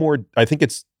no more. I think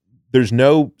there's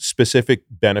no specific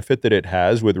benefit that it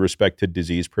has with respect to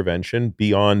disease prevention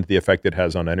beyond the effect it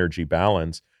has on energy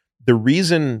balance. The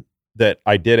reason that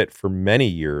I did it for many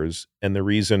years, and the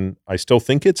reason I still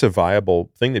think it's a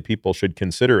viable thing that people should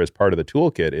consider as part of the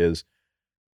toolkit is,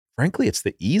 frankly, it's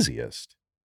the easiest.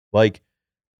 Like,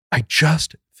 I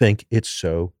just think it's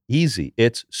so easy.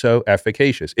 It's so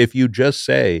efficacious. If you just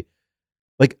say,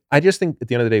 like, I just think at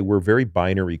the end of the day, we're very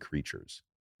binary creatures.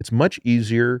 It's much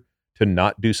easier to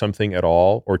not do something at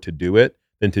all or to do it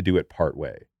than to do it part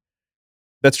way.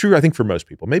 That's true, I think, for most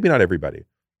people, maybe not everybody.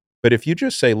 But if you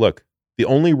just say, look, the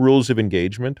only rules of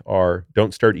engagement are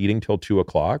don't start eating till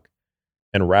 2:00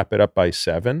 and wrap it up by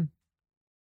 7,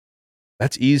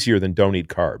 that's easier than don't eat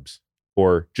carbs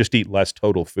or just eat less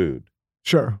total food.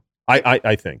 Sure.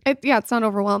 I think. It's not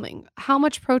overwhelming. How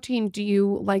much protein do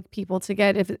you like people to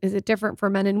get? Is it different for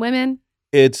men and women?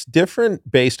 It's different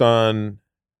based on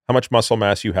how much muscle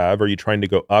mass you have. Are you trying to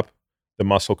go up the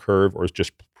muscle curve, or is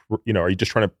just, are you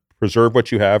just trying to preserve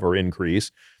what you have or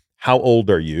increase? How old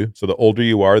are you? So the older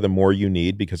you are, the more you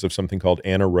need because of something called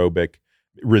anaerobic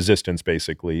resistance,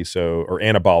 basically. Or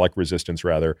anabolic resistance,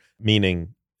 rather,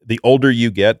 meaning the older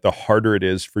you get, the harder it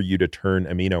is for you to turn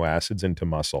amino acids into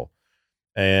muscle.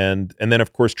 And then,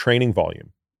 of course, training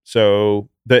volume. So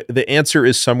the answer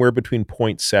is somewhere between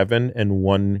 0.7 and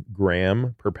 1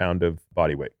 gram per pound of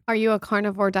body weight. Are you a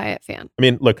carnivore diet fan? I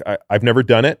mean, look, I've never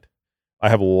done it. I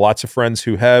have lots of friends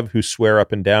who swear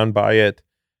up and down by it.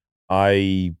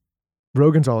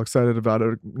 Rogan's all excited about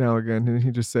it now again. Didn't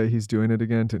he just say he's doing it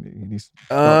again? And he's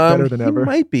better than ever. He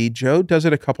might be. Joe does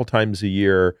it a couple times a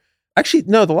year. Actually,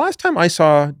 no, the last time I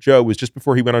saw Joe was just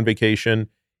before he went on vacation.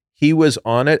 He was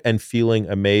on it and feeling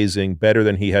amazing, better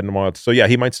than he had in a while. So yeah,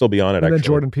 he might still be on it. And then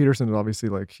Jordan Peterson, obviously,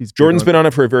 Jordan's been on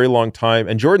it for a very long time,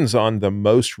 and Jordan's on the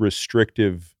most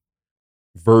restrictive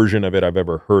version of it I've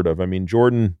ever heard of. I mean,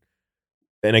 Jordan,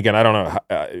 and again, I don't know,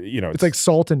 it's like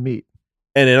salt and meat,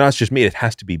 and not just meat; it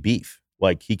has to be beef.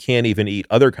 Like, he can't even eat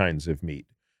other kinds of meat.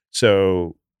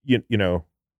 So the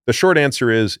short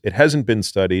answer is it hasn't been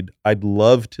studied. I'd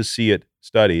love to see it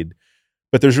studied,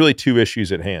 but there's really two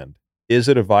issues at hand. Is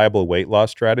it a viable weight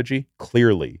loss strategy?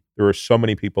 Clearly, there are so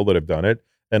many people that have done it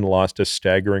and lost a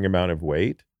staggering amount of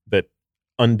weight that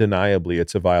undeniably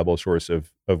it's a viable source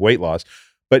of weight loss.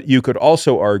 But you could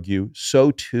also argue,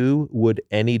 so too would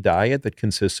any diet that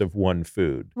consists of one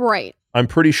food. Right. I'm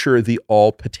pretty sure the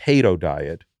all potato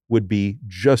diet would be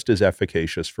just as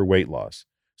efficacious for weight loss.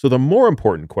 So the more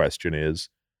important question is,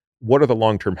 what are the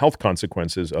long-term health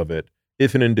consequences of it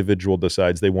if an individual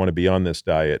decides they want to be on this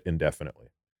diet indefinitely?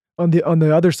 On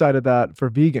the other side of that,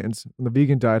 for vegans, on the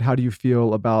vegan diet, how do you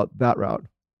feel about that route?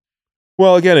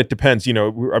 Well, again, it depends. I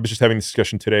was just having this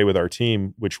discussion today with our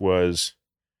team, which was,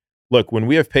 look, when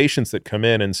we have patients that come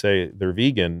in and say they're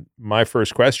vegan, my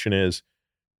first question is,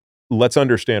 let's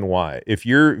understand why. If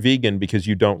you're vegan because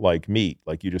you don't like meat,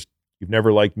 like you've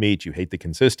never liked meat, you hate the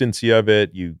consistency of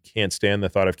it, you can't stand the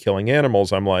thought of killing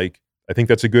animals, I'm like, I think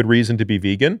that's a good reason to be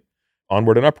vegan.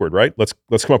 Onward and upward, right?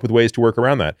 Let's come up with ways to work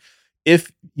around that.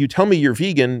 If you tell me you're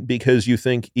vegan because you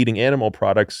think eating animal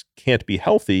products can't be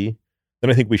healthy, then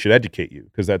I think we should educate you,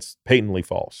 because that's patently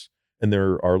false. And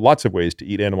there are lots of ways to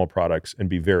eat animal products and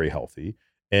be very healthy.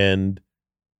 And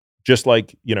just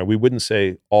like, we wouldn't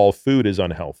say all food is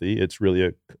unhealthy. It's really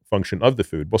a function of the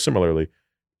food. Well, similarly,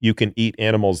 you can eat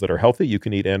animals that are healthy. You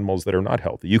can eat animals that are not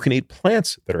healthy. You can eat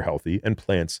plants that are healthy and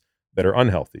plants that are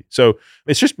unhealthy. So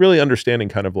it's just really understanding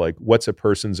kind of like what's a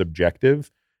person's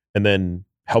objective and then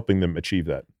helping them achieve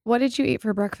that. What did you eat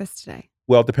for breakfast today?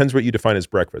 Well, it depends what you define as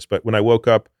breakfast. But when I woke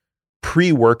up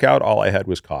pre-workout, all I had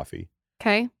was coffee.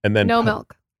 Okay. And then no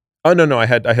milk. Oh, no. I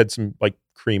had some like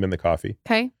cream in the coffee.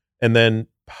 Okay. And then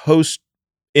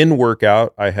in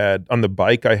workout, on the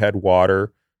bike, I had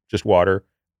water, just water.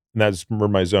 And that's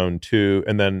my zone 2.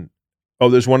 And then,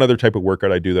 there's one other type of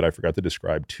workout I do that I forgot to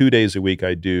describe. 2 days a week,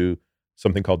 I do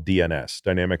something called DNS,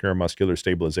 dynamic neuromuscular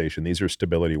stabilization. These are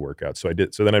stability workouts.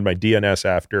 So then I had my DNS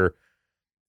after,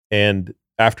 and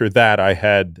after that, I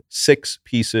had 6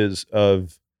 pieces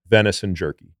of venison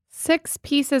jerky. 6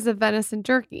 pieces of venison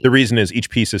jerky. The reason is each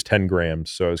piece is 10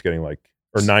 grams. So I was getting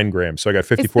 9 grams. So I got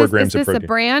 54 grams of protein. Is this a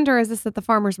brand, or is this at the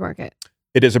farmer's market?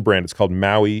 It is a brand. It's called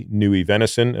Maui Nui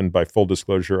Venison. And by full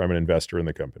disclosure, I'm an investor in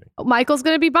the company. Michael's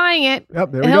going to be buying it.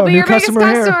 Yep, there we He'll go. be New your biggest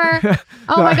customer. customer.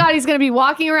 Oh my God, he's going to be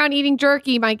walking around eating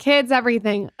jerky. My kids,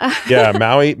 everything. Yeah,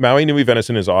 Maui Nui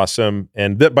Venison is awesome.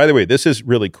 And by the way, this is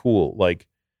really cool. Like,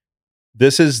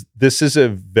 this is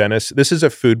a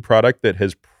food product that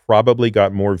has probably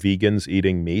got more vegans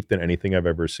eating meat than anything I've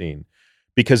ever seen.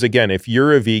 Because again, if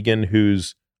you're a vegan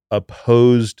who's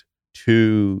opposed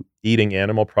to eating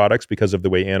animal products because of the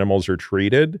way animals are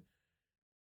treated,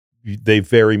 they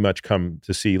very much come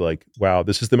to see like, wow,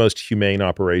 this is the most humane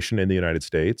operation in the United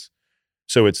States.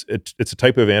 So it's a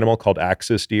type of animal called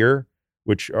axis deer,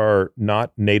 which are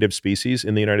not native species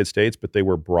in the United States, but they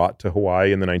were brought to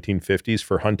Hawaii in the 1950s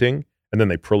for hunting. And then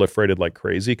they proliferated like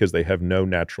crazy because they have no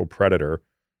natural predator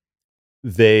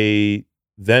they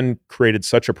then created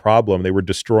such a problem. They were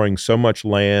destroying so much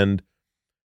land.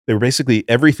 They were basically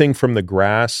everything from the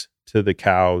grass to the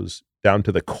cows down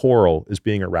to the coral is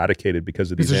being eradicated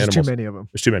because of these animals. There's too many of them.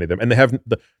 There's too many of them. And they have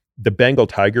the Bengal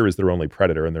tiger is their only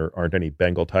predator, and there aren't any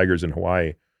Bengal tigers in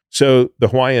Hawaii. So the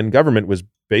Hawaiian government was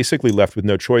basically left with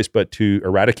no choice but to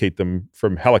eradicate them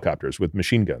from helicopters with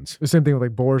machine guns. The same thing with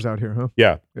like boars out here, huh?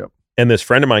 Yeah. Yep. And this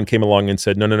friend of mine came along and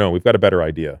said, no, we've got a better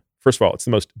idea. First of all, it's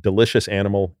the most delicious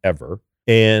animal ever,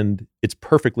 and it's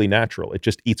perfectly natural. It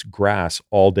just eats grass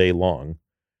all day long.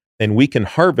 And we can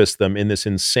harvest them in this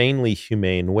insanely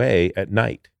humane way at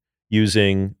night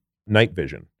using night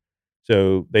vision.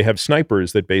 So they have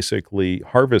snipers that basically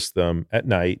harvest them at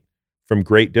night from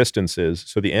great distances.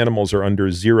 So the animals are under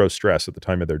zero stress at the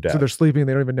time of their death. So they're sleeping.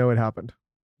 They don't even know it happened.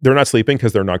 They're not sleeping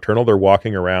because they're nocturnal. They're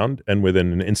walking around, and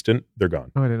within an instant, they're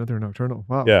gone. Oh, I didn't know they were nocturnal.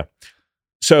 Wow. Yeah.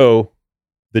 So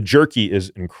the jerky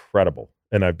is incredible,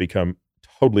 and I've become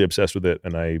totally obsessed with it.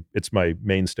 And it's my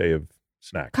mainstay of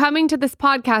snack. Coming to this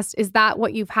podcast, is that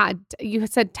what you've had? You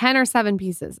said 10 or 7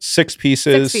 pieces? 6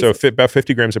 pieces. So about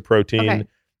 50 grams of protein. Okay.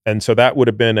 And so that would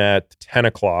have been at 10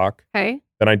 o'clock. Okay.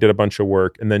 Then I did a bunch of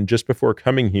work. And then just before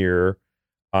coming here,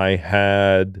 I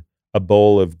had a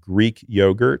bowl of Greek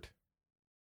yogurt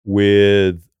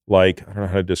with I don't know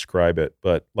how to describe it,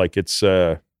 but it's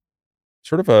sort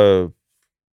of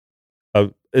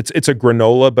it's a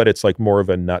granola, but it's like more of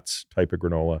a nuts type of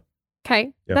granola.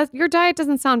 Okay. Yeah. Your diet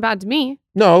doesn't sound bad to me.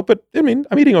 No, but I mean,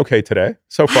 I'm eating okay today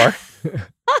so far.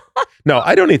 No,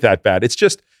 I don't eat that bad. It's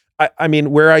just, I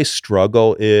mean, where I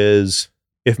struggle is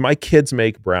if my kids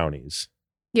make brownies.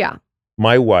 Yeah.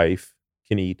 My wife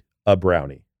can eat a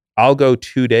brownie. I'll go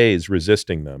 2 days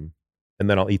resisting them, and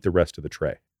then I'll eat the rest of the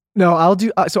tray. No,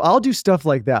 I'll do stuff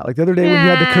like that. Like the other day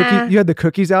when you had the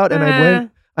cookies out, and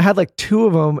I had like 2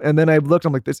 of them, and then I looked,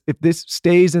 I'm like, if this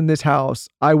stays in this house,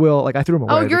 I will, I threw them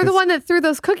away. Oh, you're the one that threw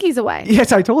those cookies away.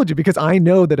 Yes, I told you, because I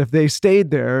know that if they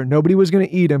stayed there, nobody was going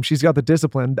to eat them. She's got the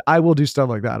discipline. I will do stuff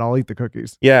like that. I'll eat the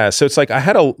cookies. Yeah. So it's like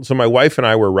so my wife and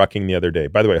I were rucking the other day.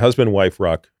 By the way, husband, wife,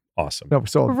 ruck. Awesome. No,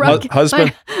 so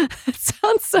husband. It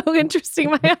sounds so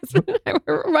interesting. My husband and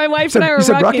my wife and I were you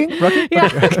said rucking. Rucking? Yeah.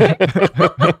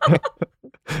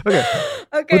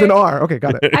 Okay. With an R. Okay,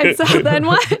 got it. And so then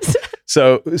what?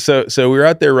 So we were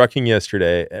out there rucking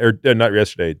yesterday, or not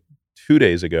yesterday, 2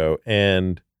 days ago,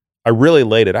 and I really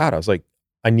laid it out. I was like,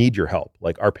 I need your help.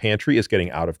 Like, our pantry is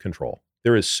getting out of control.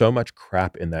 There is so much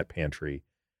crap in that pantry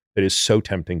that is so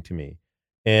tempting to me.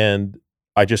 And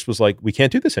I just was like, we can't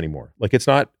do this anymore. Like, it's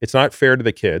not fair to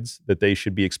the kids that they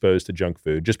should be exposed to junk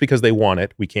food. Just because they want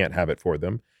it, we can't have it for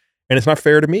them. And it's not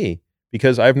fair to me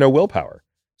because I have no willpower.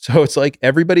 So it's like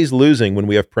everybody's losing when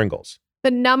we have Pringles.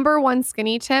 The number one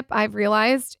skinny tip I've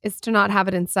realized is to not have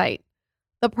it in sight.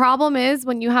 The problem is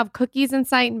when you have cookies in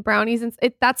sight and brownies in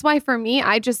sight, that's why for me,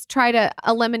 I just try to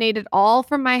eliminate it all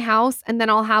from my house. And then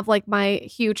I'll have like my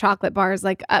huge chocolate bars,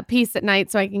 like a piece at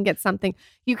night so I can get something.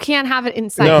 You can't have it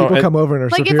in sight. No, People come over and are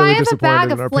like if severely I have a bag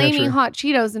disappointed in our of flaming pantry. hot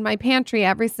Cheetos in my pantry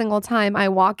every single time I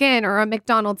walk in, or a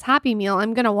McDonald's Happy Meal,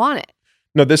 I'm going to want it.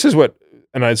 No, this is where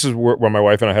my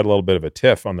wife and I had a little bit of a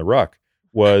tiff on the ruck,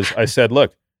 was I said,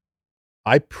 look,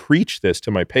 I preach this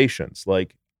to my patients.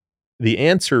 Like, the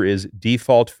answer is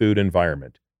default food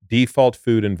environment. Default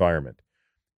food environment.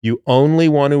 You only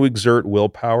want to exert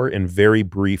willpower in very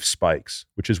brief spikes,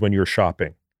 which is when you're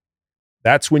shopping.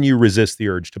 That's when you resist the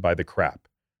urge to buy the crap.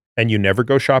 And you never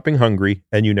go shopping hungry,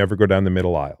 and you never go down the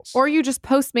middle aisles. Or you just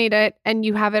Postmate it and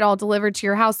you have it all delivered to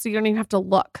your house so you don't even have to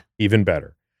look. Even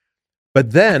better.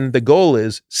 But then the goal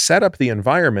is set up the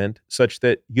environment such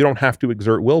that you don't have to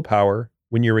exert willpower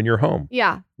when you're in your home.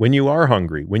 Yeah. When you are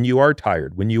hungry, when you are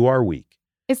tired, when you are weak.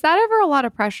 Is that ever a lot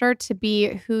of pressure to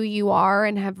be who you are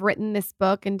and have written this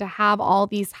book and to have all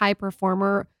these high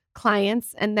performer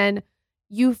clients, and then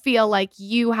you feel like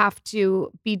you have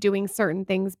to be doing certain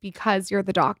things because you're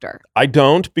the doctor? I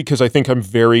don't, because I think I'm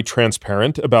very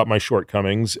transparent about my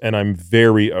shortcomings, and I'm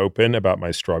very open about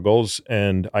my struggles,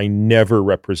 and I never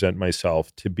represent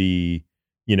myself to be,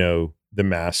 the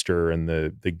master and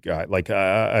the guy. Like,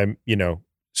 I'm,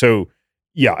 so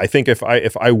yeah, I think if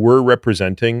I were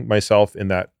representing myself in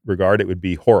that regard, it would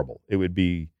be horrible. It would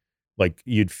be like,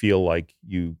 you'd feel like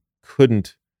you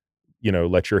couldn't,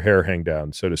 let your hair hang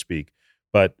down, so to speak.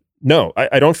 But no,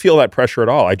 I don't feel that pressure at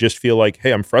all. I just feel like,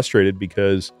 hey, I'm frustrated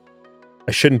because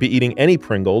I shouldn't be eating any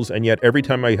Pringles, and yet every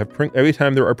time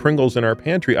there are Pringles in our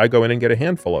pantry, I go in and get a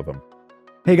handful of them.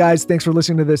 Hey guys, thanks for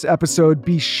listening to this episode.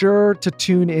 Be sure to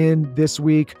tune in this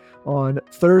week on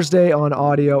Thursday on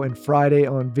audio and Friday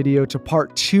on video to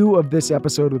part 2 of this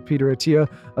episode with Peter Attia.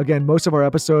 Again, most of our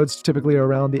episodes typically are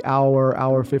around the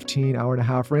hour 15, hour and a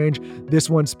half range. This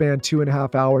one spanned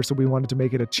 2.5 hours, so we wanted to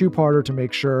make it a 2-parter to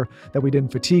make sure that we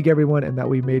didn't fatigue everyone and that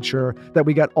we made sure that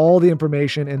we got all the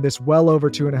information in this well over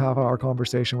 2.5 hour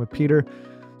conversation with Peter.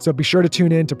 So be sure to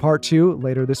tune in to part 2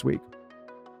 later this week.